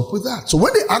opens up with that. So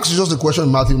when they asked Jesus the question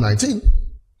in Matthew 19,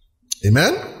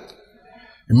 amen?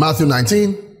 In Matthew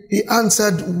 19, he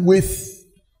answered with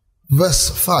verse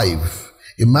 5.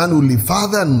 A man will leave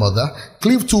father and mother,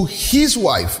 cleave to his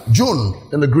wife, John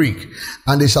in the Greek,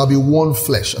 and they shall be one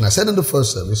flesh. And I said in the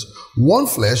first service, one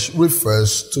flesh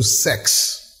refers to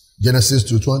sex. Genesis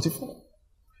 2:24.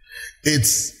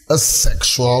 It's a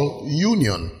sexual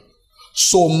union.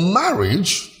 So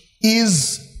marriage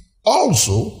is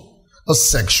also a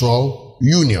sexual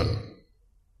union.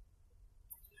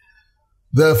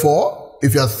 Therefore,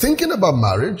 if you are thinking about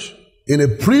marriage in a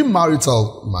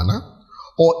premarital manner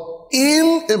or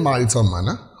in a marital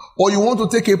manner, or you want to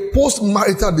take a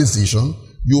post-marital decision,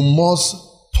 you must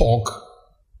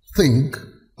think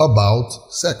about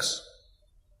sex.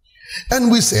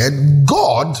 And we said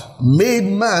God made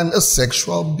man a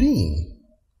sexual being.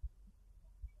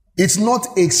 It's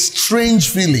not a strange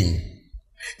feeling.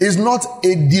 It's not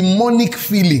a demonic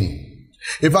feeling.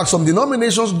 In fact, some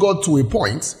denominations got to a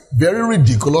point, very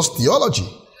ridiculous theology,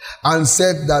 and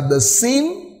said that the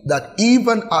sin that Eve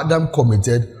and Adam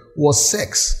committed was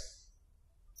sex.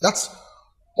 That's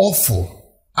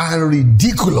awful and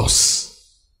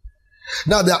ridiculous.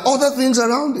 Now, there are other things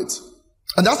around it.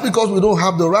 And that's because we don't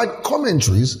have the right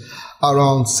commentaries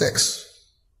around sex.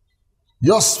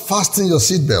 Just fasten your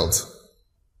seatbelt.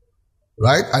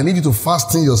 Right? I need you to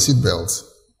fasten your seatbelt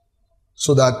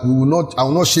so that I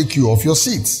will not shake you off your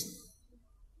seat.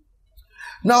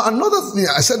 Now, another thing,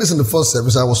 I said this in the first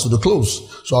service, I was to the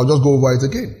close, so I'll just go over it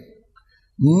again.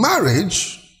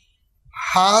 Marriage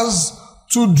has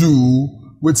to do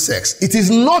with sex. It is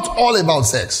not all about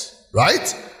sex,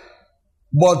 right?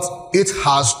 But it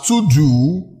has to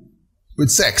do with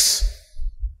sex.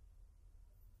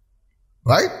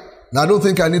 Right? Now, I don't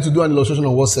think I need to do an illustration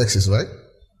of what sex is, right?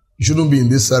 You shouldn't be in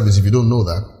this service if you don't know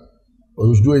that. Or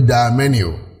you should do a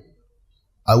diamenio.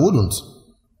 I wouldn't.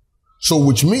 So,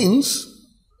 which means,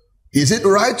 is it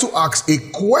right to ask a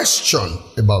question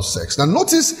about sex? Now,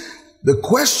 notice the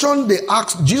question they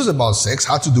asked Jesus about sex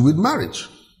had to do with marriage.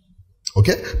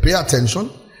 Okay? Pay attention.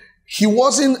 He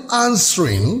wasn't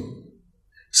answering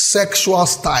sexual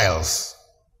styles.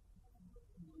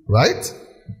 Right?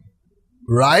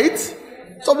 Right?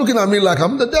 Stop looking at me like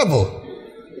I'm the devil.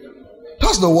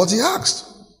 That's not what he asked.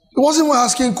 He wasn't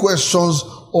asking questions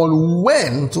on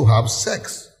when to have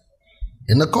sex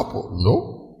in a couple.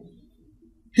 No.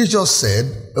 He just said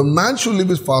a man should leave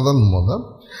his father and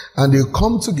mother and they'll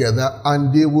come together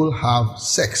and they will have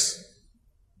sex.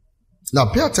 Now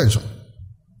pay attention.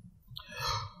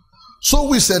 So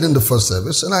we said in the first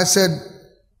service, and I said,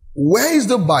 where is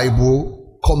the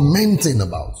Bible commenting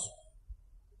about?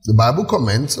 The Bible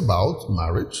comments about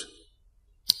marriage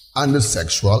and the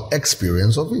sexual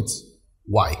experience of it.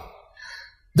 Why?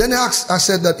 Then I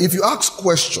said that if you ask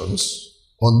questions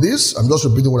on this, I'm just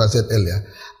repeating what I said earlier,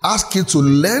 ask you to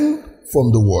learn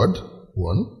from the word,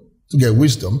 one, to get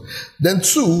wisdom, then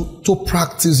two, to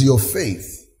practice your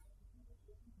faith.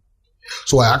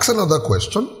 So I asked another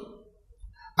question.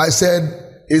 I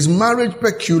said, is marriage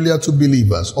peculiar to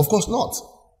believers? Of course not.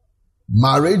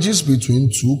 Marriage is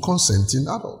between two consenting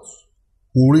adults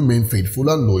who remain faithful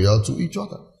and loyal to each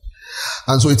other.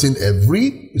 And so it's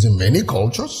in many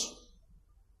cultures.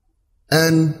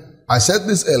 And I said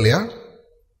this earlier,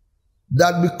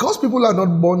 that because people are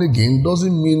not born again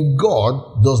doesn't mean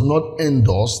God does not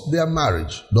endorse their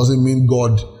marriage. Doesn't mean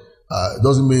God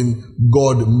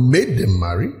made them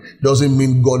marry. Doesn't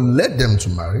mean God led them to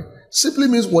marry. Simply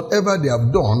means whatever they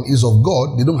have done is of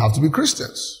God. They don't have to be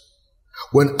Christians.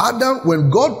 When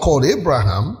God called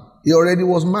Abraham, he already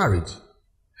was married.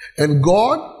 And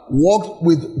God walked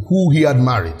with who he had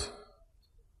married.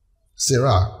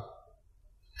 Sarah.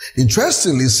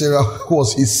 Interestingly, Sarah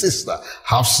was his sister,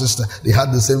 half sister. They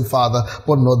had the same father,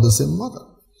 but not the same mother.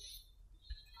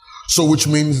 So which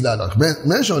means that, as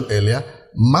mentioned earlier,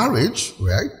 marriage,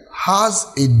 right,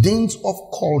 has a dint of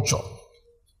culture,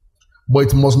 but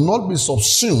it must not be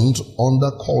subsumed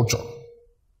under culture.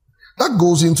 That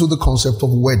goes into the concept of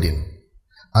wedding.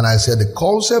 And I said the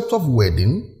concept of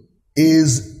wedding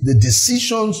is the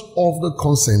decisions of the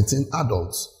consenting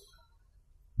adults.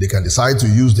 They can decide to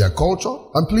use their culture,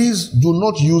 and please do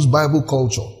not use Bible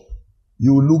culture.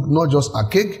 You will look not just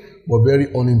archaic, but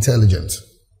very unintelligent.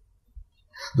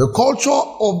 The culture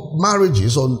of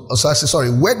marriages,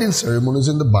 wedding ceremonies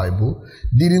in the Bible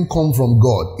didn't come from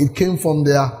God. It came from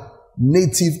their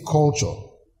native culture.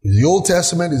 In the Old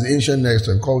Testament is ancient Near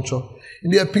Eastern culture.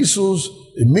 In the epistles,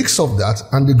 a mix of that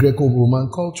and the Greco-Roman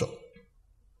culture.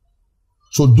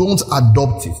 So don't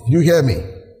adopt it. Did you hear me?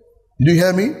 Did you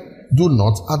hear me? Do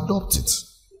not adopt it.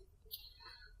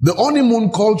 The honeymoon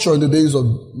culture in the days of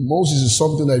Moses is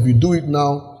something that if you do it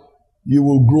now, you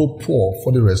will grow poor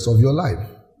for the rest of your life.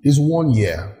 It's 1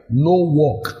 year, no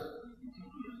work.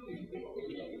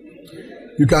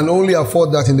 You can only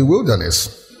afford that in the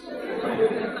wilderness.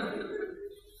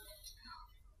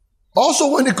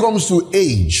 Also, when it comes to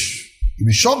age, you'll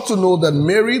be shocked to know that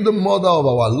Mary, the mother of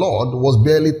our Lord, was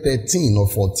barely 13 or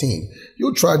 14.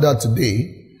 You try that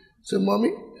today. Say,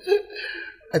 Mommy,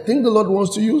 I think the Lord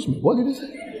wants to use me. What did he say?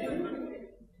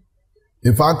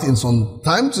 In fact, in some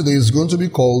time today, it's going to be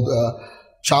called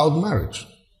child marriage.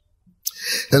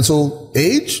 And so,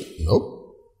 age,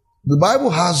 nope. The Bible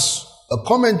has a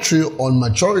commentary on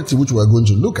maturity, which we're going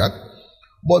to look at,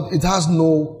 but it has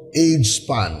no age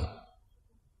span.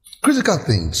 Critical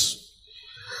things.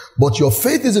 But your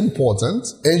faith is important,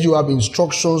 and you have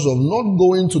instructions of not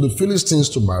going to the Philistines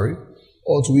to marry,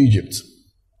 or to Egypt,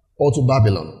 or to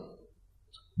Babylon.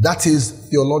 That is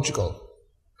theological.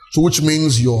 So which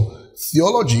means your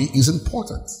theology is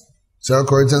important. 2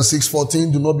 Corinthians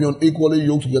 6:14, do not be unequally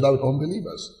yoked together with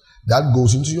unbelievers. That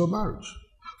goes into your marriage.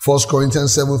 1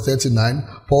 Corinthians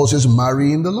 7:39, Paul says,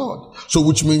 marry in the Lord. So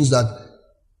which means that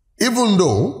even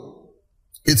though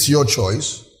it's your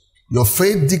choice, your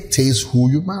faith dictates who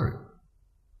you marry.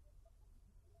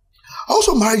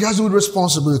 Also, marriage has to do with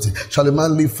responsibility. Shall a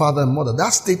man leave father and mother?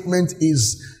 That statement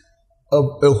is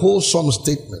a wholesome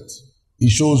statement. It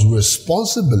shows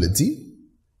responsibility,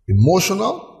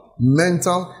 emotional,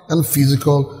 mental, and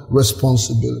physical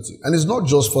responsibility. And it's not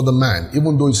just for the man,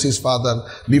 even though it says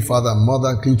leave father and mother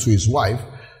and cleave to his wife,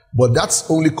 but that's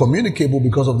only communicable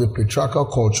because of the patriarchal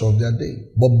culture of their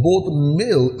day. But both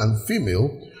male and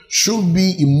female should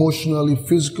be emotionally,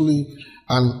 physically,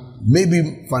 and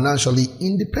maybe financially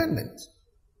independent.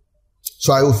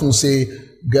 So I often say,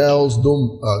 girls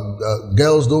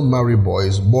don't marry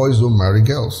boys, boys don't marry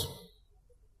girls.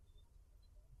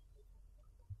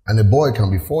 And a boy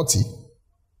can be 40.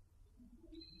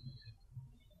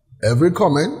 Every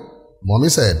comment, Mommy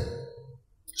said.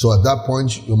 So at that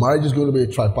point, your marriage is going to be a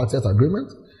tripartite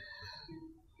agreement,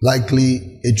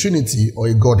 likely a trinity or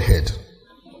a Godhead.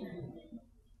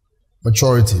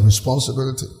 Maturity,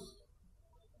 responsibility.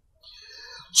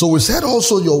 So we said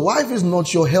also, your wife is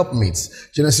not your helpmate.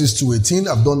 Genesis 2:18,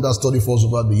 I've done that study for us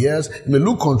over the years. It may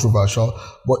look controversial,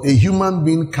 but a human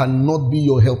being cannot be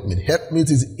your helpmate. Helpmate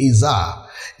is Azar.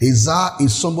 Azar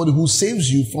is somebody who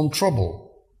saves you from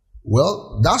trouble.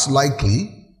 Well, that's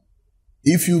likely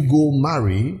if you go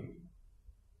marry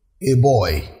a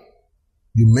boy.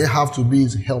 You may have to be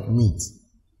his helpmate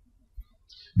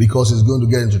because he's going to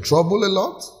get into trouble a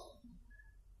lot.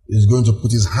 He's going to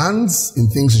put his hands in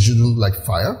things he shouldn't, like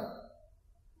fire.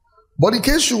 But in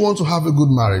case you want to have a good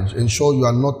marriage, ensure you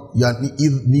are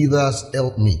neither's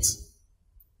helpmate.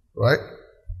 Right?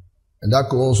 And that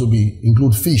could also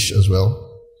include fish as well.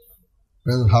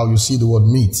 Depends on how you see the word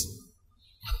meat.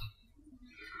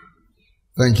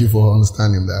 Thank you for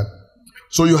understanding that.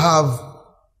 So you have,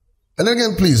 and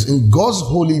again, please, in God's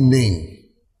holy name,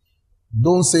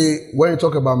 don't say, when you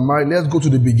talk about marriage, let's go to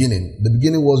the beginning. The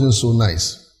beginning wasn't so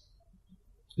nice.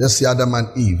 Let's see Adam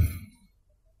and Eve.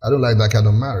 I don't like that kind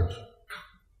of marriage.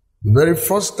 The very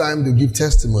first time they give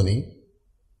testimony,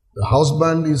 the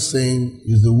husband is saying,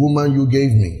 is the woman you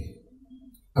gave me.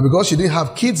 And because she didn't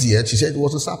have kids yet, she said it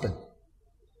was a serpent.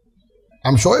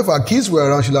 I'm sure if our kids were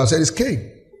around, she'd have said it's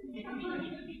Cain.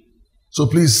 So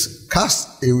please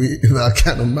cast away that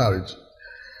kind of marriage.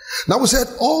 Now we said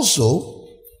also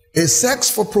a sex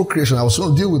for procreation. I was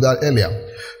going to deal with that earlier.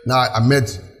 Now I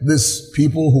met these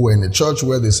people who were in the church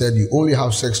where they said you only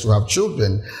have sex to have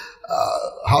children.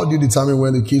 How do you determine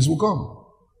when the kids will come?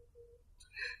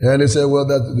 And they said, well,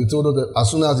 that they told her that as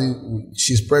soon as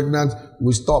she's pregnant,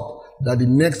 we stop. That the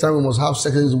next time we must have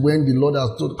sex is when the Lord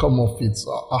has told come off it.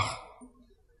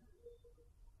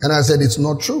 And I said, it's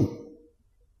not true.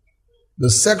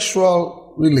 The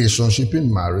sexual relationship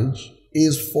in marriage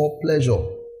is for pleasure.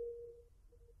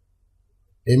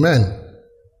 Amen.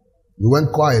 You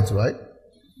went quiet, right?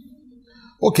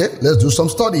 Okay, let's do some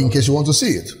study in case you want to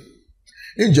see it.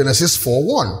 In Genesis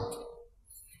 4:1.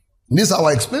 This is how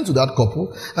I explained to that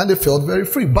couple, and they felt very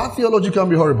free. Bad theology can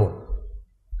be horrible.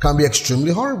 Can be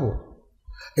extremely horrible.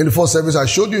 In the first service, I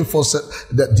showed you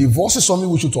that divorce is something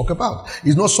we should talk about.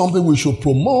 It's not something we should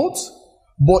promote,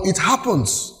 but it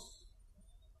happens.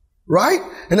 Right?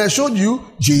 And I showed you,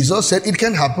 Jesus said it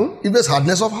can happen if there's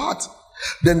hardness of heart.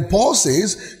 Then Paul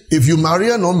says, if you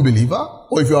marry an unbeliever,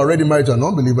 or if you're already married to an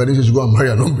unbeliever, then you should go and marry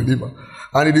an unbeliever.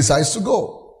 And he decides to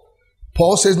go.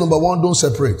 Paul says, number one, don't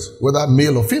separate, whether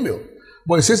male or female.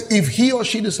 But he says, if he or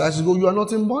she decides to go, you are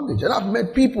not in bondage. And I've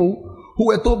met people who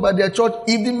were told by their church,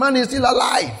 if the man is still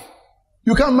alive,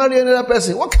 you can't marry another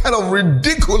person. What kind of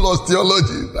ridiculous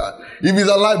theology is that? If he's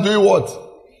alive, doing what?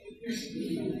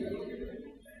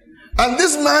 And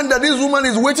this man that this woman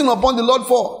is waiting upon the Lord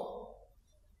for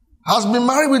has been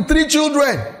married with 3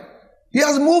 children. He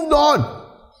has moved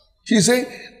on. She's saying,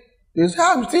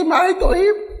 I'm still married to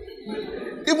him.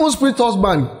 Even spirit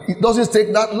husband, it doesn't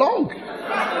take that long.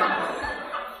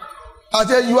 I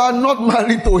said, you are not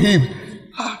married to him.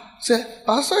 Say,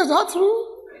 Pastor, is that true?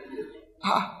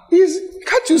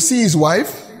 Can't you see his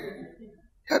wife?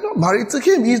 You're not married to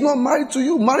him. He's not married to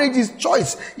you. Marriage is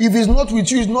choice. If he's not with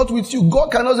you, he's not with you.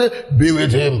 God cannot say, be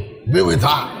with him, be with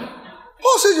her.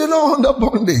 Paul says you're not under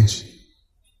bondage.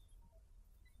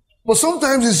 But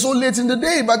sometimes it's so late in the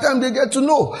day, by the time they get to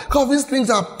know, because these things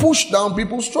are pushed down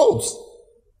people's throats.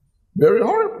 Very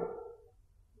horrible.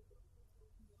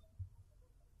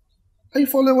 Are you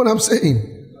following what I'm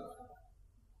saying?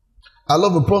 I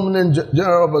love a prominent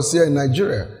general overseer in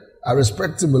Nigeria. I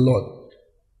respect him a lot.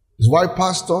 His wife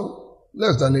passed on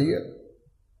less than a year.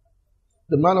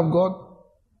 The man of God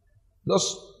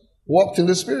just walked in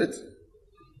the spirit.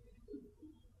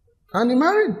 And he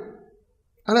married.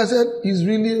 And I said, he's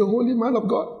really a holy man of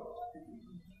God.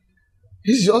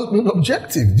 He's just being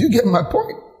objective. Do you get my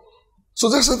point? So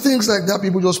there's some things like that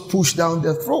people just push down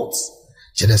their throats.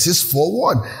 Genesis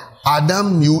 4:1.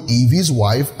 Adam knew Eve, his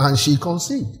wife, and she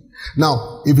conceived.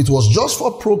 Now, if it was just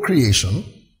for procreation,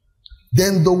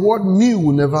 then the word knew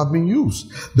would never have been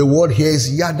used. The word here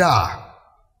is yada.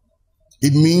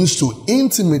 It means to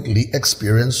intimately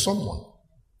experience someone.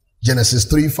 Genesis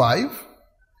 3:5.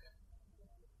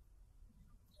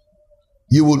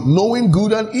 You will know in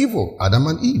good and evil, Adam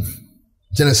and Eve.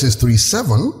 Genesis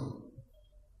 3:7.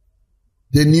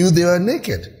 They knew they were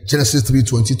naked. Genesis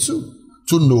 3:22.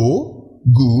 To know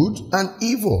good and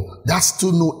evil. That's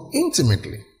to know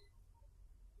intimately.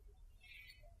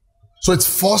 So it's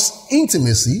forced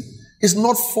intimacy. It's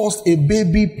not forced a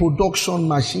baby production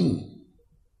machine.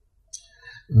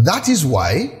 That is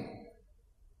why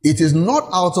it is not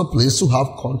out of place to have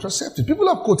contraceptives. People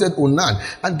have quoted Onan,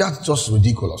 and that's just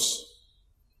ridiculous.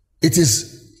 It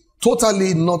is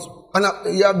totally not, and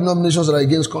you have denominations that are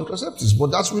against contraceptives, but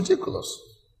that's ridiculous.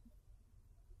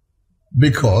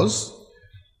 Because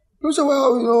people say,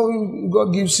 well,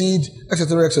 God gives seed,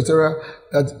 etc., etc.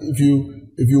 That if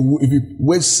you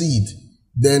waste seed,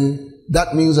 then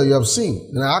that means that you have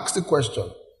sinned. Then I asked the question.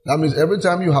 That means every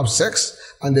time you have sex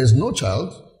and there's no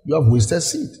child, you have wasted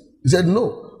seed. He said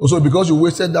no. Also, because you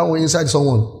wasted that one inside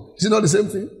someone. Is it not the same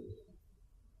thing?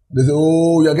 They say,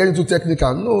 oh, you're getting too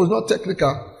technical. No, it's not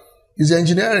technical. It's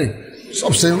engineering.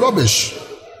 Stop saying rubbish.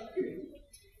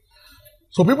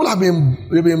 So people have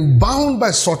been bound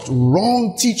by such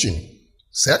wrong teaching.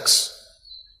 Sex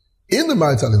in the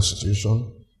marital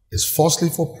institution is firstly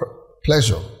for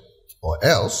pleasure, or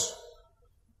else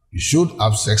you should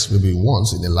have sex maybe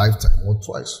once in a lifetime or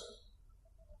twice.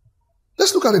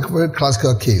 Let's look at a very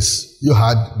classical case. You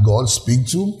had God speak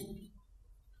to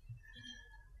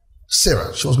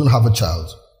Sarah. She was going to have a child.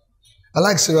 I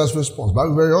like Sarah's response, but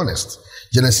I'm very honest.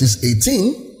 Genesis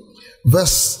 18,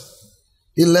 verse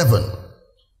 11.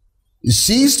 It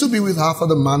ceased to be with her for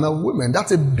the manner of women.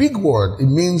 That's a big word. It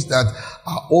means that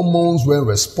our hormones were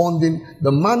responding.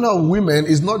 The manner of women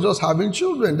is not just having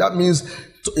children. That means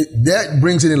that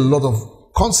brings in a lot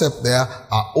of concept there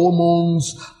are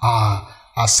hormones, are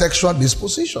sexual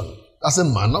disposition. That's a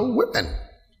man or women.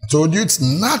 I told you it's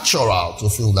natural to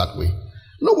feel that way.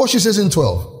 You know what she says in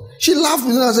 12? She laughed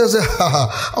with me and says,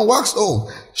 and waxed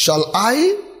old. Shall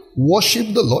I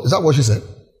worship the Lord? Is that what she said?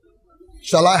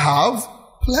 Shall I have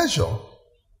pleasure?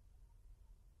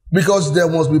 Because there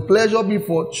must be pleasure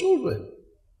before children.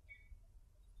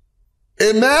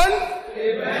 Amen?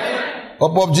 Amen.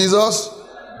 Up Jesus.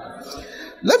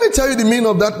 Let me tell you the meaning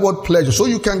of that word pleasure so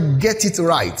you can get it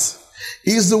right.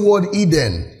 It's the word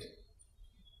Eden.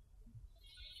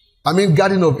 I mean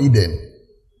Garden of Eden.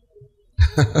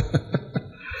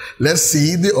 Let's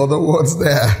see the other words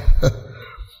there.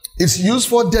 It's used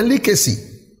for delicacy.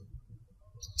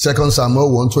 2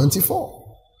 Samuel 1:24.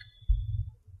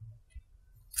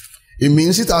 It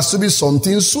means it has to be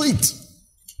something sweet.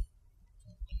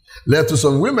 Left to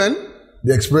some women,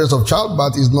 the experience of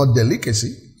childbirth is not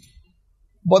delicacy,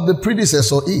 but the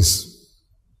predecessor is.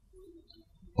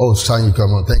 Oh, shine you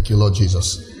come on. Thank you, Lord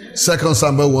Jesus. 2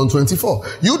 Samuel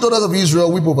 1:24. You daughters of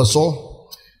Israel, weep over Saul,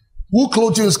 who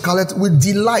clothed you in scarlet with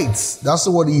delight. That's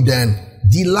the word Eden.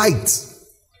 Delight.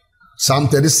 Psalm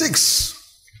 36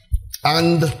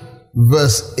 and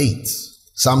verse 8.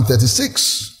 Psalm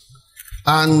 36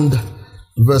 and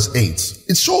verse 8.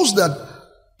 It shows that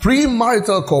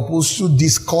premarital couples should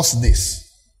discuss this.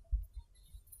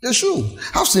 They should.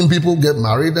 I've seen people get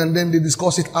married and then they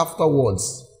discuss it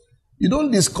afterwards. You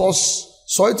don't discuss,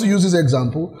 sorry to use this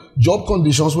example, job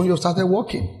conditions when you started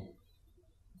working.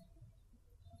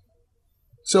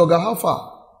 Say, Oga, how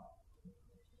far?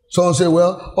 Someone say,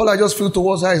 well, all I just feel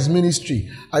towards her is ministry.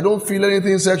 I don't feel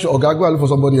anything sexual. Oga, go and look for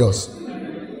somebody else. Do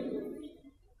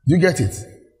you get it?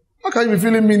 How can you be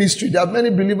feeling ministry? There are many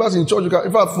believers in church. In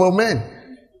fact, for men,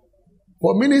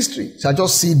 for ministry, I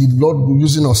just see the Lord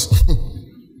using us.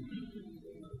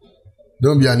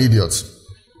 Don't be an idiot.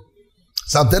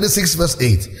 Psalm 36 verse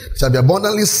 8. Shall be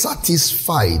abundantly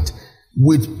satisfied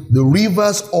with the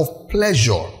rivers of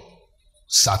pleasure.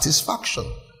 Satisfaction.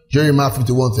 Jeremiah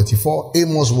 51:34,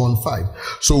 Amos 1:5.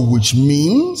 So which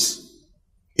means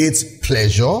it's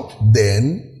pleasure,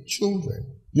 then children.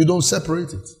 You don't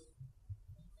separate it.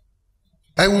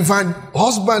 And we find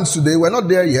husbands today, we're not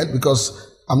there yet because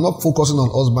I'm not focusing on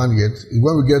husband yet.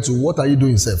 When we get to what are you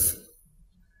doing, Seth?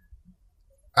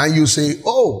 And you say,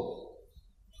 oh,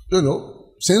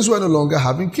 since we're no longer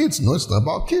having kids. No, it's not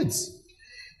about kids.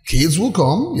 Kids will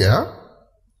come, yeah,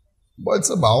 but it's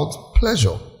about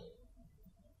pleasure.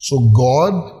 So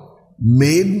God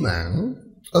made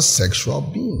man a sexual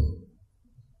being.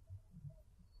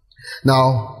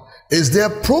 Now, is there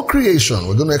procreation?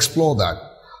 We're going to explore that.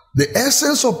 The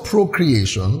essence of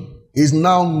procreation is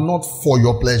now not for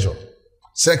your pleasure.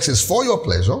 Sex is for your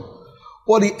pleasure,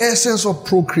 but the essence of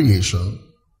procreation,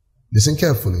 listen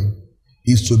carefully,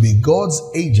 is to be God's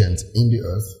agent in the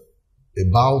earth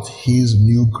about his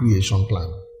new creation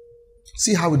plan.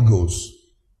 See how it goes.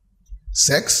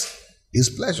 Sex is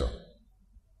pleasure.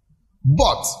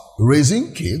 But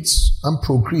raising kids and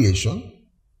procreation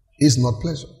is not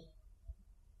pleasure.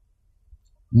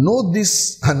 Know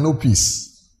this and know peace.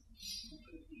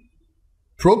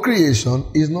 Procreation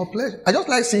is not pleasure. I just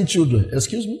like seeing children.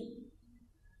 Excuse me?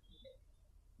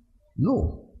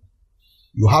 No.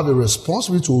 You have a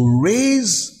responsibility to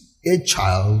raise a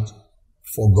child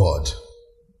for God.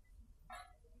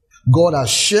 God has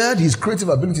shared his creative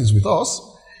abilities with us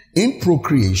in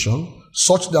procreation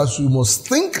such that we must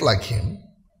think like him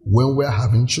when we're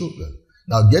having children.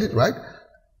 Now get it right.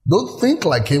 Don't think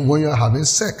like him when you're having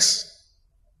sex.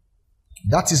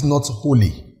 That is not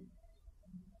holy.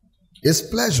 It's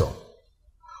pleasure.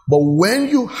 But when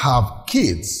you have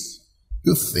kids,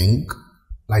 you think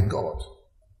like God.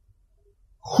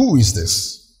 Who is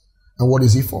this? And what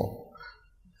is he for?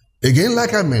 Again,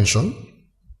 like I mentioned,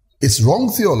 it's wrong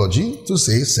theology to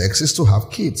say sex is to have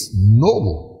kids.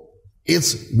 No.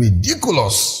 It's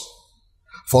ridiculous.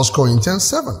 1 Corinthians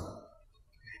 7.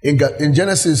 In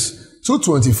Genesis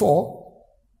 2:24,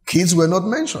 kids were not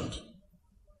mentioned.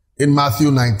 In Matthew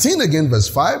 19, again, verse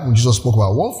 5, when Jesus spoke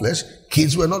about one flesh,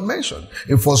 kids were not mentioned.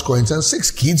 In 1 Corinthians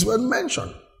 6, kids were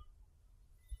mentioned.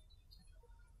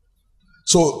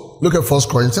 So, look at 1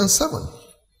 Corinthians 7.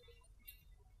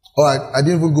 All right, I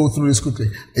didn't even go through this quickly.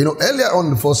 Earlier on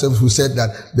in the first service, we said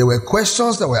that there were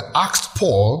questions that were asked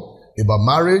Paul about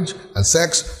marriage and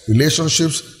sex,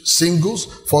 relationships, singles,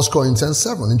 1 Corinthians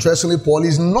 7. Interestingly, Paul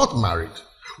is not married,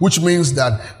 which means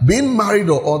that being married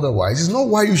or otherwise is not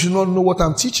why you should not know what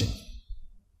I'm teaching.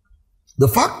 The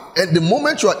fact, at the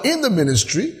moment you are in the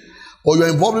ministry or you are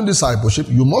involved in discipleship,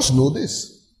 you must know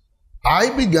this. I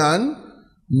began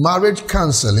marriage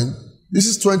counseling, this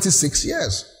is 26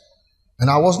 years. And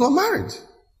I was not married.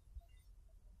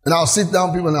 And I'll sit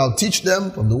down people and I'll teach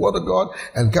them from the Word of God,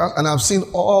 and I've seen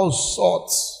all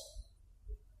sorts.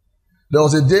 There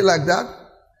was a day like that,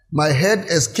 my head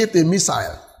escaped a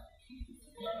missile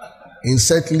in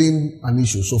settling an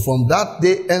issue. So from that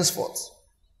day henceforth,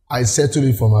 I settled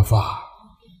it from afar.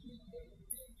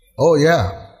 Oh yeah,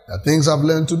 there are things I've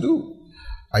learned to do.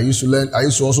 I used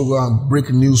to also go and break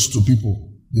news to people,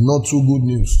 the not too good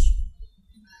news.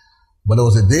 But there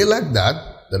was a day like that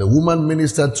a woman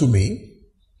ministered to me,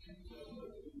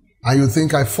 and you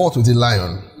think I fought with a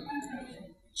lion.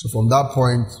 So from that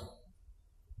point,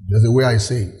 there's a way I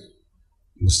say it.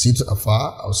 You sit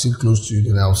afar, I'll sit close to you,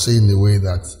 and I'll say in a way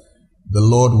that the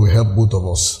Lord will help both of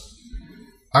us.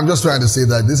 I'm just trying to say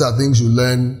that these are things you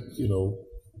learn,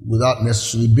 without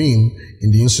necessarily being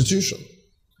in the institution.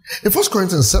 In 1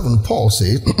 Corinthians 7, Paul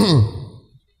says,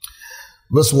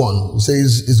 verse 1, he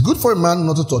says, it's good for a man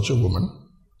not to touch a woman.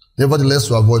 Nevertheless,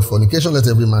 to avoid fornication, let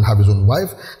every man have his own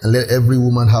wife, and let every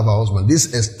woman have her husband.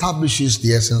 This establishes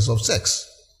the essence of sex.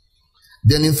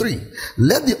 Then in 3,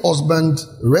 let the husband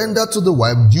render to the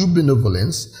wife due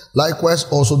benevolence, likewise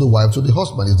also the wife to the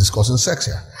husband. He's discussing sex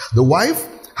here. The wife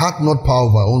hath not power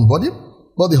over her own body,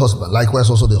 but the husband. Likewise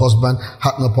also the husband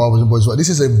hath not power over his own body. So this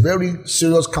is a very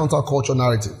serious counterculture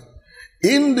narrative.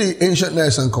 In the ancient Near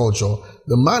Eastern culture,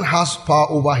 the man has power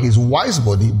over his wife's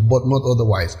body, but not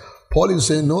otherwise. Paul is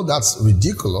saying, no, that's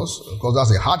ridiculous, because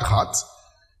that's a hard heart.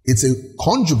 It's a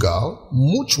conjugal,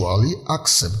 mutually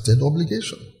accepted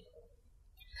obligation.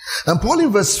 And Paul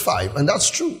in verse 5, and that's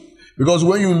true, because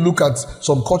when you look at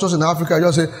some cultures in Africa, you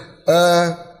just say,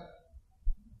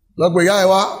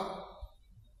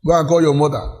 go and call your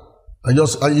mother. And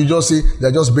you just see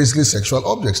they're just basically sexual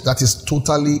objects. That is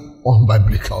totally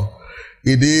unbiblical.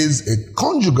 It is a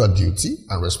conjugal duty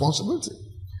and responsibility.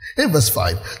 In verse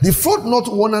 5, defraud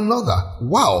not one another.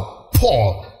 Wow,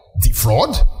 Paul,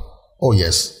 defraud? Oh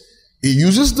yes. He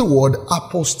uses the word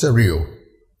apostereo.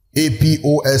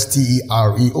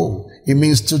 A-P-O-S-T-E-R-E-O. It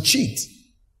means to cheat.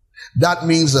 That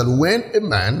means that when a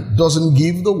man doesn't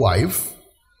give the wife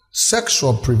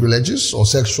sexual privileges or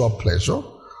sexual pleasure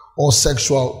or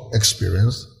sexual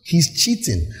experience, he's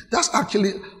cheating. That's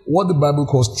actually what the Bible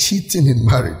calls cheating in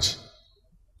marriage.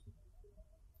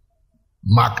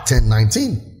 Mark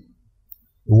 10:19.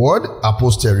 The word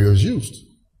apostereo is used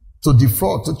to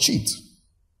defraud, to cheat.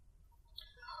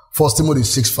 1 Timothy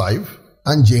 6:5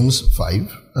 and James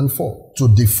 5:4. To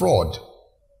defraud.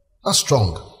 That's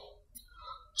strong.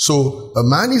 So a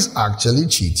man is actually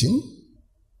cheating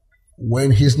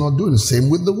when he's not doing the same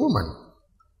with the woman,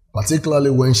 particularly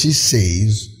when she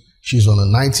says she's on a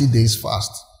 90 days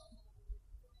fast.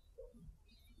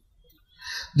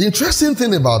 The interesting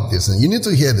thing about this, and you need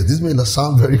to hear this may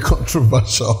sound very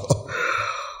controversial,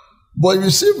 but if you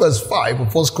see verse 5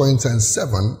 of 1 Corinthians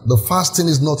 7, the fasting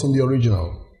is not in the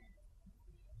original.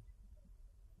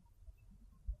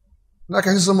 Like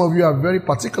I see some of you are very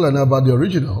particular now about the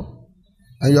original,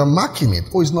 and you are marking it.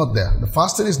 Oh, it's not there. The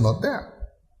fasting is not there.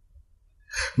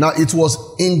 Now, it was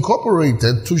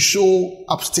incorporated to show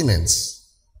abstinence,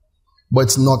 but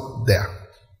it's not there.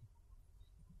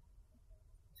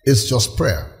 It's just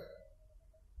prayer.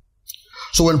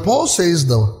 So when Paul says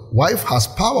the wife has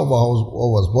power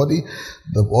over his body,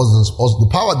 the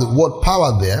word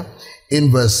power there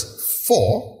in verse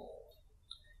 4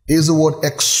 is the word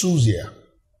exousia.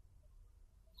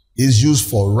 Is used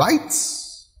for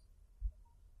rights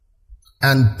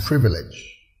and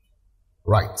privilege.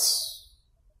 Rights.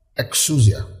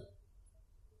 Exousia.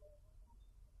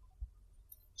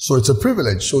 So it's a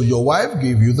privilege. So your wife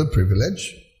gave you the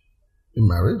privilege in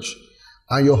marriage,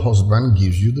 and your husband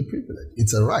gives you the privilege.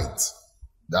 It's a right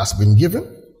that's been given,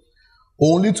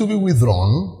 only to be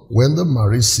withdrawn when the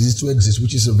marriage ceases to exist,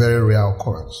 which is a very rare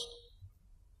occurrence.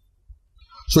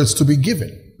 So it's to be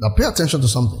given. Now pay attention to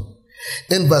something.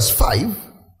 In verse 5,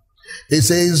 it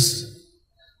says,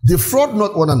 defraud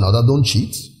not one another, don't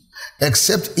cheat,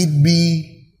 except it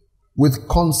be with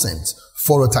consent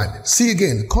for a time. See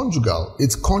again, conjugal,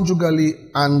 it's conjugally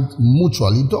and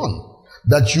mutually done,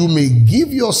 that you may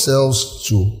give yourselves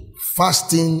to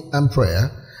fasting and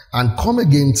prayer and come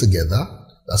again together,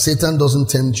 that Satan doesn't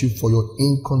tempt you for your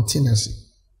incontinency.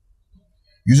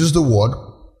 Uses the word,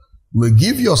 you may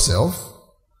give yourself,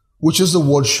 which is the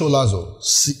word sholazo,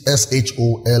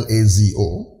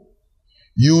 S-H-O-L-A-Z-O,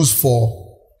 used for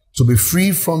to be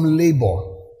free from labor.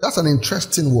 That's an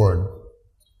interesting word.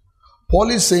 Paul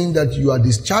is saying that you are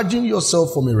discharging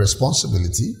yourself from a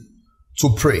responsibility to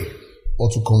pray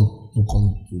or to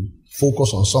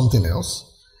focus on something else,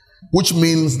 which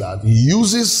means that he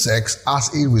uses sex as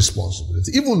a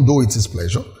responsibility. Even though it is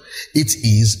pleasure, it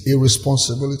is a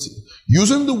responsibility.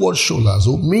 Using the word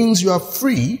sholazo means you are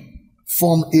free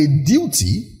from a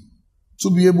duty to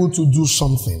be able to do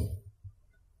something.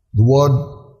 The word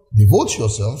devote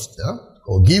yourselves there,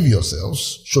 or give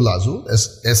yourselves, sholazo,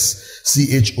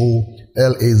 S-C-H-O-L-A-Z-O,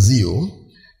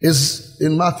 is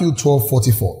in Matthew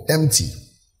 12:44, empty,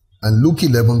 and Luke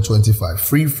 11:25,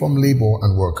 free from labor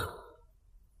and work.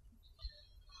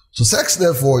 So sex,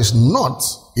 therefore, it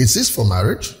is for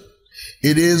marriage.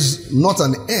 It is not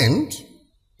an end.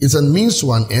 It's a means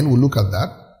to an end. We'll look at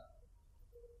that.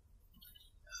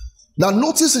 Now,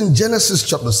 notice in Genesis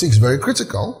chapter 6, very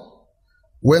critical,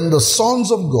 when the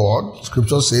sons of God,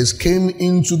 scripture says, came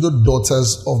into the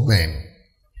daughters of men,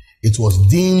 it was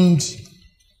deemed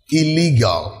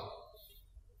illegal,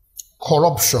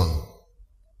 corruption.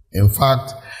 In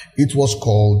fact, it was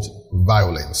called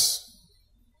violence.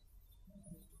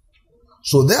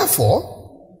 So therefore,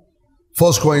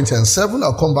 1 Corinthians 7,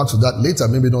 I'll come back to that later,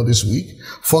 maybe not this week.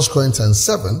 1 Corinthians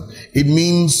 7, it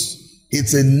means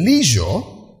it's a leisure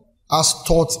as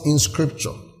taught in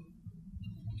scripture.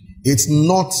 It's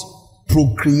not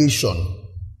procreation.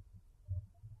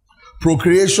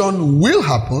 Procreation will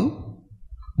happen,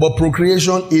 but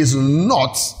procreation is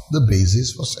not the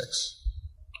basis for sex.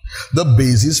 The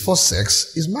basis for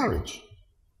sex is marriage,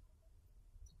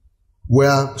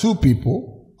 where two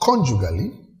people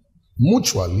conjugally,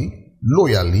 mutually,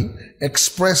 loyally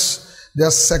express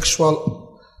their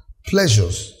sexual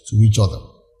pleasures to each other.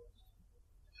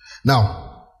 Now,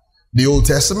 the Old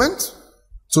Testament,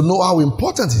 to know how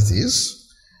important it is,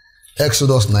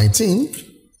 Exodus 19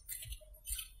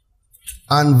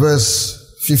 and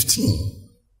verse 15.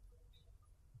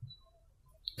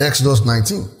 Exodus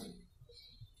 19.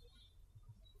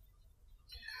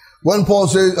 When Paul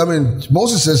says,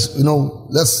 Moses says,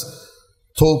 let's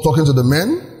talking to the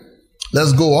men,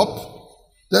 let's go up.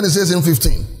 Then it says in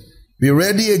 15, be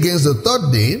ready against the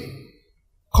third day,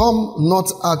 come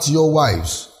not at your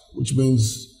wives, which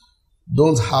means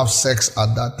don't have sex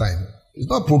at that time. It's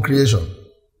not procreation. It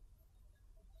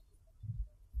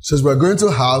says we're going to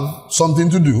have something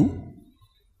to do,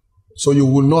 so you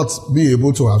will not be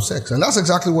able to have sex. And that's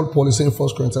exactly what Paul is saying in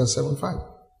 1 Corinthians 7:5.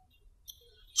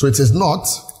 So it is not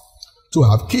to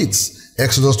have kids.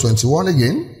 Exodus 21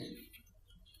 again,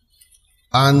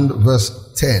 and verse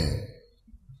 10.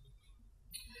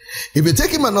 If you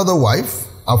take him another wife,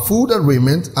 her food and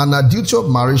raiment, and her duty of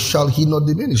marriage shall he not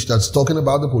diminish. That's talking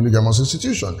about the polygamous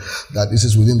institution. That this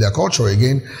is within their culture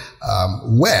again,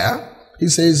 where he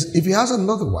says, if he has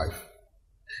another wife,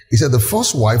 he said the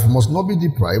first wife must not be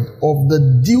deprived of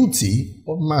the duty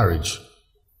of marriage.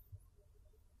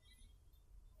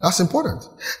 That's important.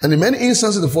 And in many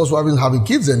instances, the first wife isn't having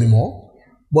kids anymore,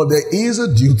 but there is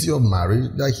a duty of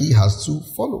marriage that he has to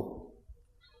follow.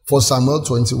 For Samuel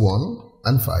 21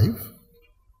 and 5.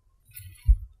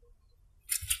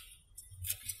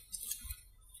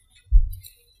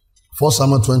 For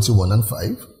Samuel 21 and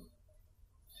 5.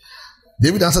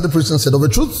 David answered the priest and said, of a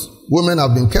truth, women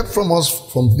have been kept from us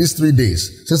from these 3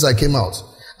 days since I came out.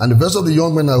 And the vessels of the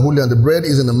young men are holy, and the bread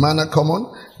is in a manner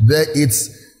common. There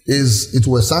it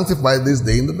was sanctified this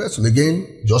day in the vessel.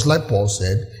 Again, just like Paul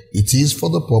said, it is for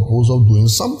the purpose of doing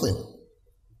something.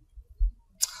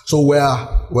 So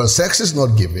where sex is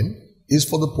not given, is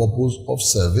for the purpose of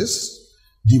service,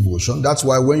 devotion. That's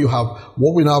why when you have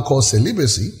what we now call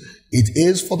celibacy, it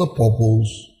is for the purpose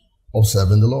of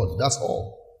serving the Lord. That's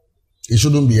all. It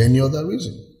shouldn't be any other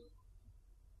reason.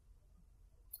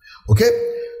 Okay?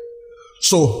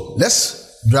 So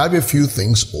let's drive a few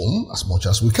things home as much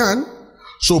as we can.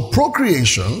 So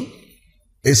procreation,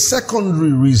 a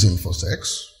secondary reason for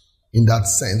sex, in that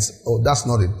sense. Oh, that's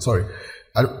not it. Sorry.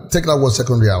 I take that word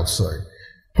secondary out. Sorry.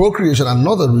 Procreation,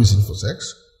 another reason for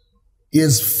sex,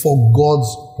 is for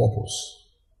God's purpose.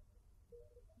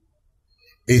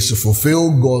 Is to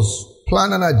fulfill God's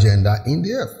plan and agenda in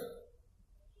the earth.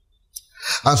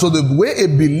 And so the way a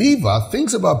believer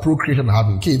thinks about procreation and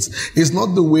having kids is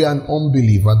not the way an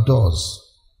unbeliever does.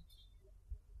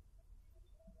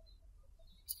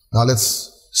 Now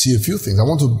let's see a few things. I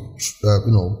want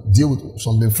to, deal with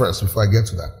something first before I get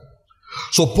to that.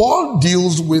 So Paul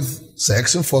deals with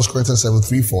sex in 1 Corinthians 7,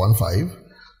 3, 4, and 5.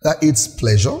 That it's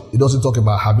pleasure. He doesn't talk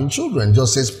about having children. He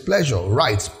just says pleasure,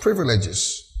 rights,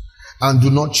 privileges, and do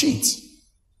not cheat.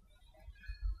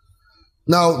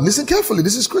 Now listen carefully.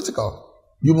 This is critical.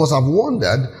 You must have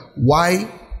wondered why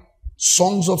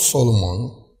Songs of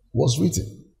Solomon was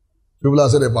written. People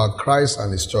have said about Christ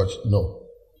and his church. No.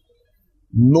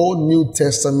 No New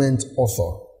Testament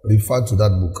author referred to that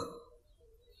book.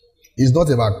 It's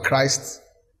not about Christ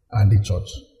and the church.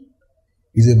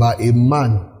 It's about a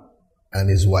man and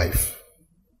his wife.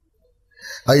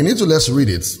 Now you need to let's read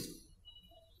it.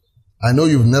 I know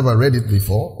you've never read it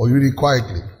before, or you read it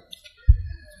quietly.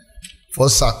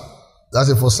 That's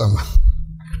the first Samuel.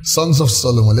 Sons of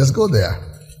Solomon. Let's go there.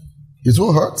 It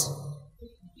won't hurt.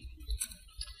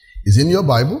 It's in your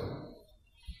Bible.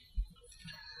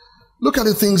 Look at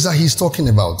the things that he's talking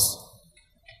about.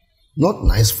 Not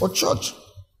nice for church.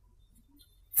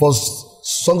 First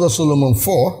Sons of Solomon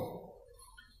 4,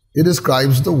 it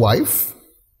describes the wife.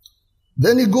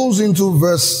 Then he goes into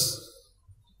verse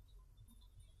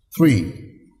 3.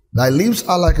 Thy lips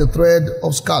are like a thread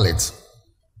of scarlet.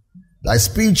 Thy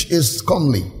speech is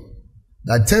comely.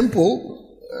 Thy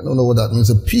temple, I don't know what that means,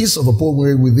 a piece of a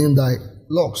pomegranate within thy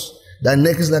locks. Thy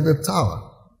neck is like the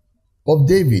tower of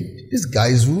David. This guy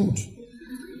is rude.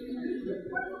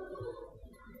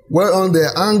 Whereon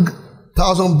there hang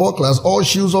 1,000 bucklers, all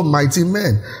shields of mighty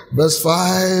men. Verse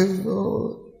 5.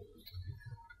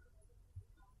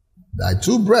 Thy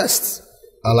two breasts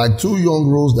are like two young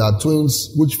roes that are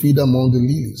twins which feed among the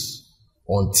lilies.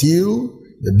 Until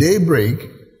the day break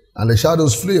and the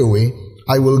shadows flee away,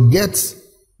 I will get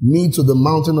me to the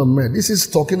mountain of men. This is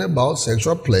talking about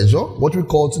sexual pleasure, what we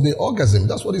call today orgasm.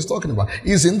 That's what he's talking about.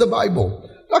 It's in the Bible.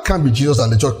 That can't be Jesus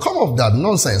and the church. Come off that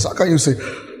nonsense. How can you say...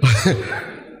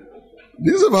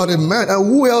 This is about a man, and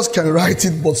who else can write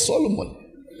it but Solomon?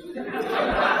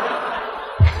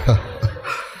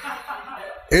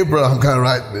 Abraham can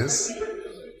write this.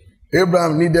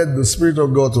 Abraham needed the Spirit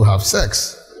of God to have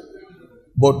sex,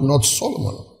 but not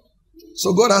Solomon.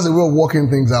 So God has a way of working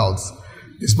things out.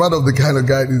 It's part of the kind of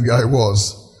guy this guy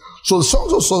was. So the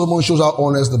Songs of Solomon shows how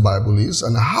honest the Bible is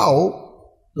and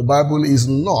how the Bible is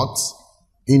not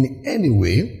in any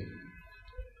way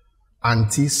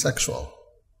anti-sexual.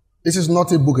 This is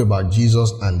not a book about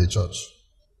Jesus and the church.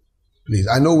 Please,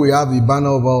 I know we have the banner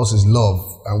over us is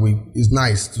love, and it's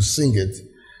nice to sing it,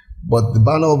 but the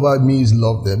banner over me is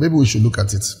love there. Maybe we should look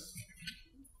at it.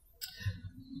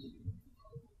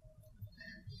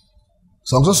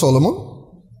 Songs of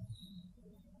Solomon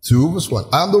 2 verse 1.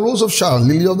 I am the rose of Sharon,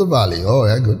 lily of the valley. Oh,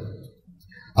 yeah, good.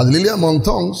 As the lily among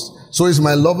tongues, so is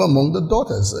my love among the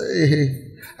daughters.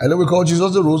 Hey. I know we call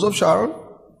Jesus the rose of Sharon.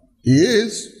 He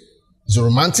is. It's a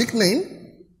romantic name.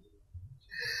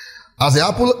 As the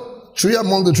apple tree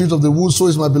among the trees of the wood, so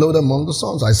is my beloved among the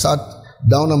sons. I sat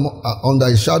down under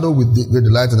his shadow with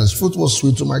delight, and his fruit was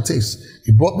sweet to my taste.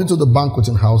 He brought me to the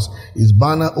banqueting house. His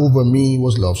banner over me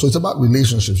was love. So it's about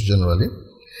relationships generally.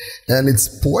 And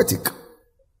it's poetic.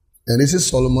 And this is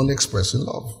Solomon expressing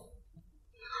love.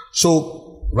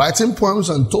 So writing poems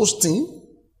and toasting,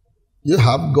 you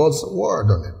have God's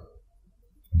word on it.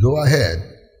 Go ahead.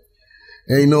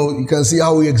 And you can see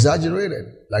how he exaggerated.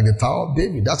 Like the Tower of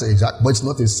David. That's exact, but it's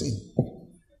not a sin.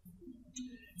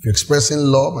 If you're expressing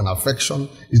love and affection,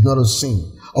 it's not a sin.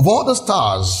 Of all the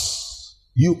stars,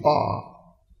 you are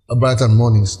a bright and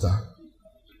morning star.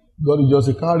 God is just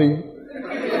a carry.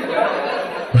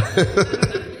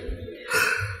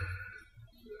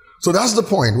 So that's the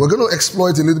point. We're going to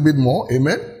exploit a little bit more,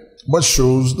 amen? But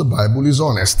shows the Bible is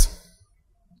honest.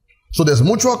 So there's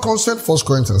mutual consent, 1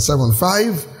 Corinthians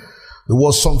 7:5. The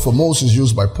word son for Moses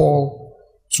used by Paul.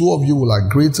 Two of you will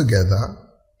agree together.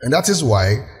 And that is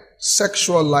why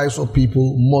sexual lives of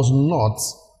people must not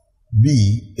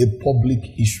be a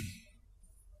public issue.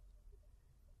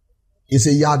 It's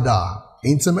a yada,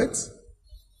 intimate,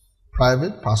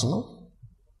 private, personal.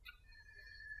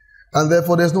 And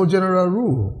therefore there's no general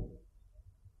rule.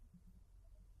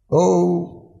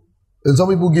 Oh, and some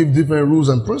people give different rules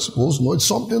and principles. No, it's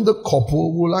something the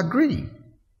couple will agree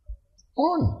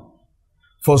on.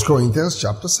 1 Corinthians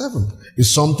chapter 7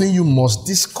 is something you must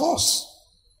discuss.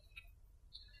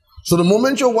 So the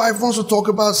moment your wife wants to talk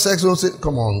about sex, don't say,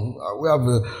 come on,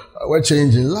 we're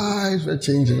changing lives, we're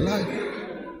changing life.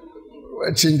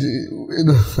 We're changing,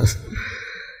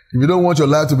 If you don't want your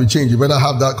life to be changed, you better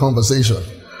have that conversation.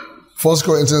 1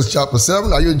 Corinthians chapter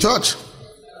 7, are you in church?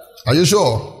 Are you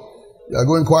sure? You're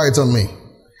going quiet on me.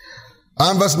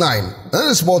 And verse 9. Then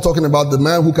it's Paul talking about the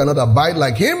man who cannot abide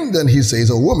like him. Then he says,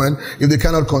 a woman, if they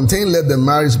cannot contain, let them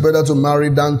marry. It's better to marry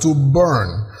than to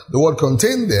burn. The word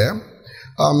contain there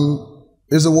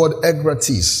is the word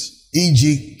egratis.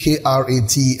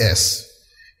 E-G-K-R-A-T-S.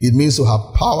 It means to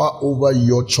have power over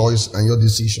your choice and your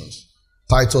decisions.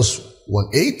 Titus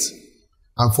 1:8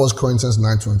 and 1 Corinthians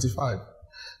 9:25.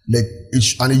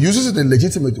 And he uses it in a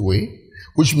legitimate way,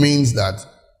 which means that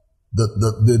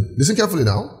listen carefully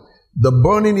now. The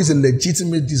burning is a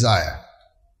legitimate desire.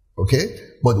 Okay?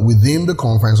 But within the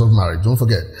confines of marriage. Don't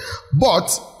forget.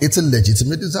 But it's a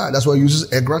legitimate desire. That's why he uses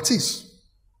egratis.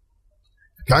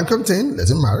 Can't contain, let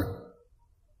him marry.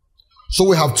 So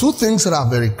we have two things that are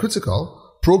very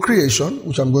critical: procreation,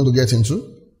 which I'm going to get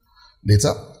into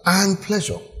later, and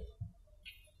pleasure.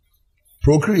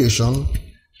 Procreation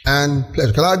and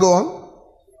pleasure. Can I go on?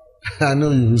 I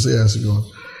know you will say yes, go on.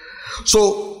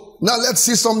 So now let's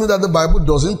see something that the Bible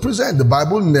doesn't present. The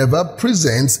Bible never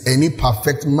presents any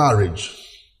perfect marriage.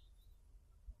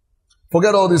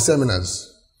 Forget all these seminars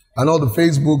and all the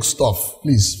Facebook stuff.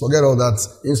 Please forget all that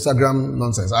Instagram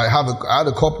nonsense. I had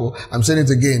a couple, I'm saying it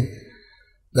again,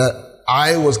 that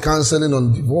I was counseling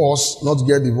on divorce, not to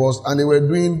get divorced, and they were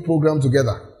doing program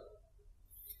together.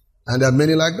 And there are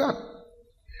many like that.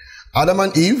 Adam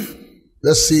and Eve,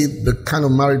 let's see the kind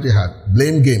of marriage they had.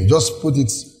 Blame game. Just put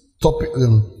it topic,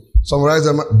 summarize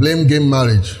the blame game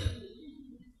marriage.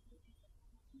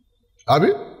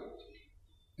 Abi?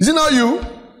 Is it not you?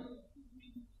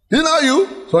 Is it not you?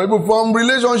 Some people form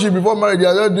relationship before marriage, they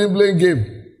are just doing blame game.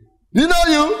 Is it not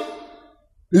you?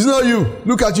 It's not you.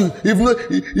 Look at you.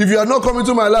 If you are not coming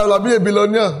to my life, I'll be a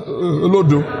billionaire.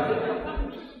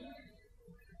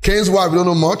 Cain's wife, we don't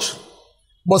know much.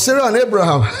 But Sarah and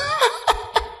Abraham.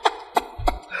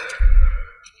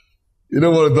 You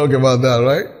don't want to talk about that,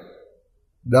 right?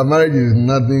 Their marriage is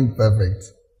nothing perfect.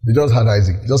 They just had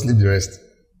Isaac. Just leave the rest.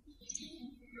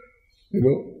 You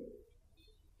know?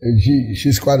 And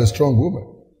she's quite a strong woman.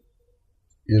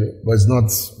 You know, but it's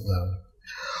not.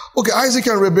 Okay, Isaac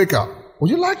and Rebekah. Would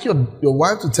you like your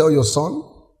wife to tell your son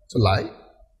to lie?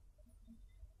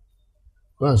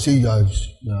 Go and say, yeah,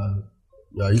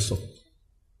 Esau.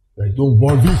 Don't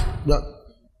bother me.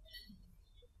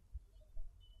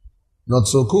 Not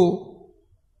so cool.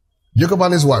 Jacob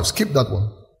and his wife. Skip that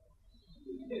one.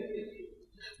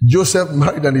 Joseph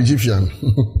married an Egyptian.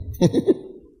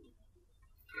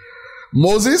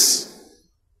 Moses,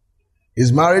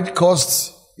 his marriage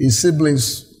caused his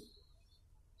siblings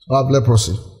to have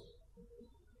leprosy.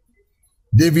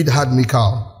 David had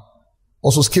Michal.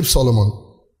 Also skip Solomon.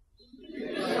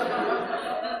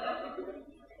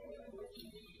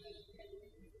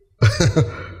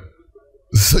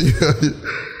 So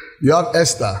you have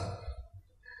Esther.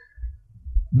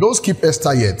 Don't skip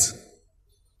Esther yet.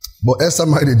 But Esther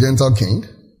married a Gentile king.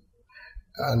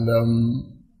 And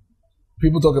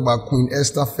people talk about Queen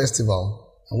Esther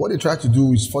Festival. And what they try to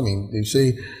do is funny. They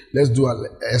say, let's do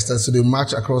Esther. So they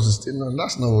march across the state. No,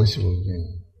 that's not what she was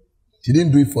doing. She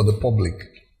didn't do it for the public.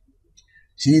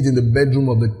 She did it in the bedroom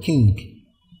of the king.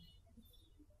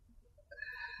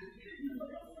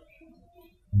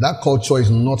 That culture is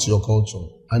not your culture.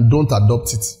 And don't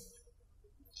adopt it.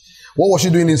 What was she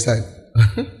doing inside?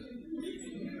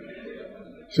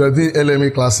 She was doing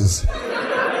LMA classes.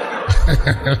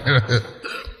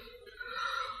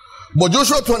 But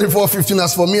Joshua 24:15,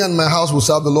 as for me and my house will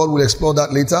serve the Lord, we'll explore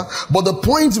that later. But the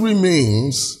point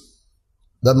remains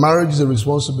that marriage is a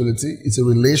responsibility. It's a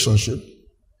relationship.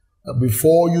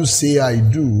 Before you say I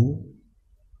do,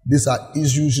 these are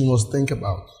issues you must think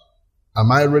about.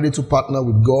 Am I ready to partner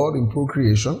with God in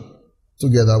procreation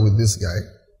together with this guy?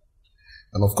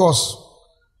 And of course,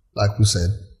 like we said,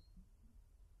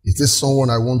 is this someone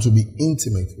I want to be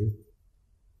intimate with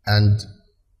and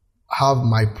have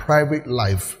my private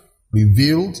life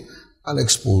revealed and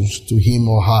exposed to him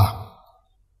or her?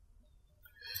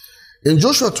 In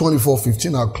Joshua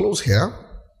 24:15, I'll close here.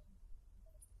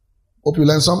 Hope you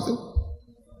learned something.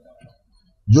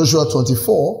 Joshua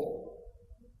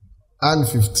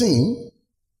 24:15.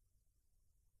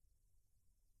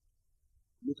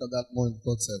 Look at that more in the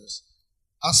third service.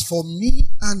 As for me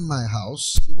and my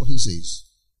house, see what he says.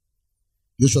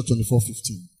 Joshua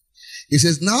 24:15. He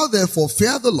says, now therefore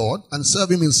fear the Lord and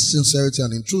serve him in sincerity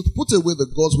and in truth. Put away the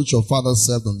gods which your fathers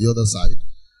served on the other side.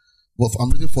 Well, I'm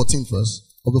reading 14th verse.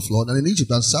 Of the flood, and in Egypt,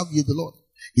 and serve ye the Lord.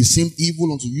 It seemed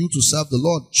evil unto you to serve the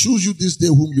Lord. Choose you this day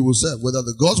whom you will serve, whether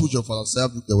the gods which your fathers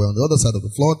served, they were on the other side of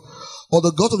the flood, or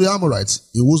the God of the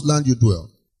Amorites, in whose land you dwell.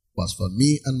 But as for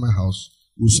me and my house,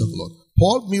 we will serve the Lord.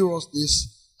 Paul mirrors this,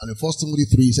 and in 1 Timothy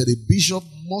 3, he said, a bishop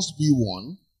must be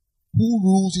one who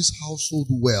rules his household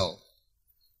well.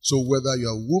 So whether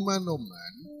you're a woman or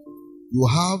man, you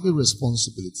have a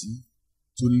responsibility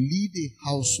to lead a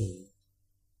household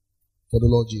for the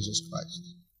Lord Jesus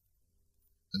Christ.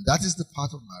 And that is the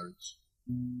part of marriage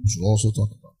we should also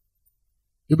talk about.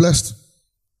 Be blessed.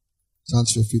 Stand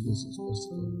to your feet.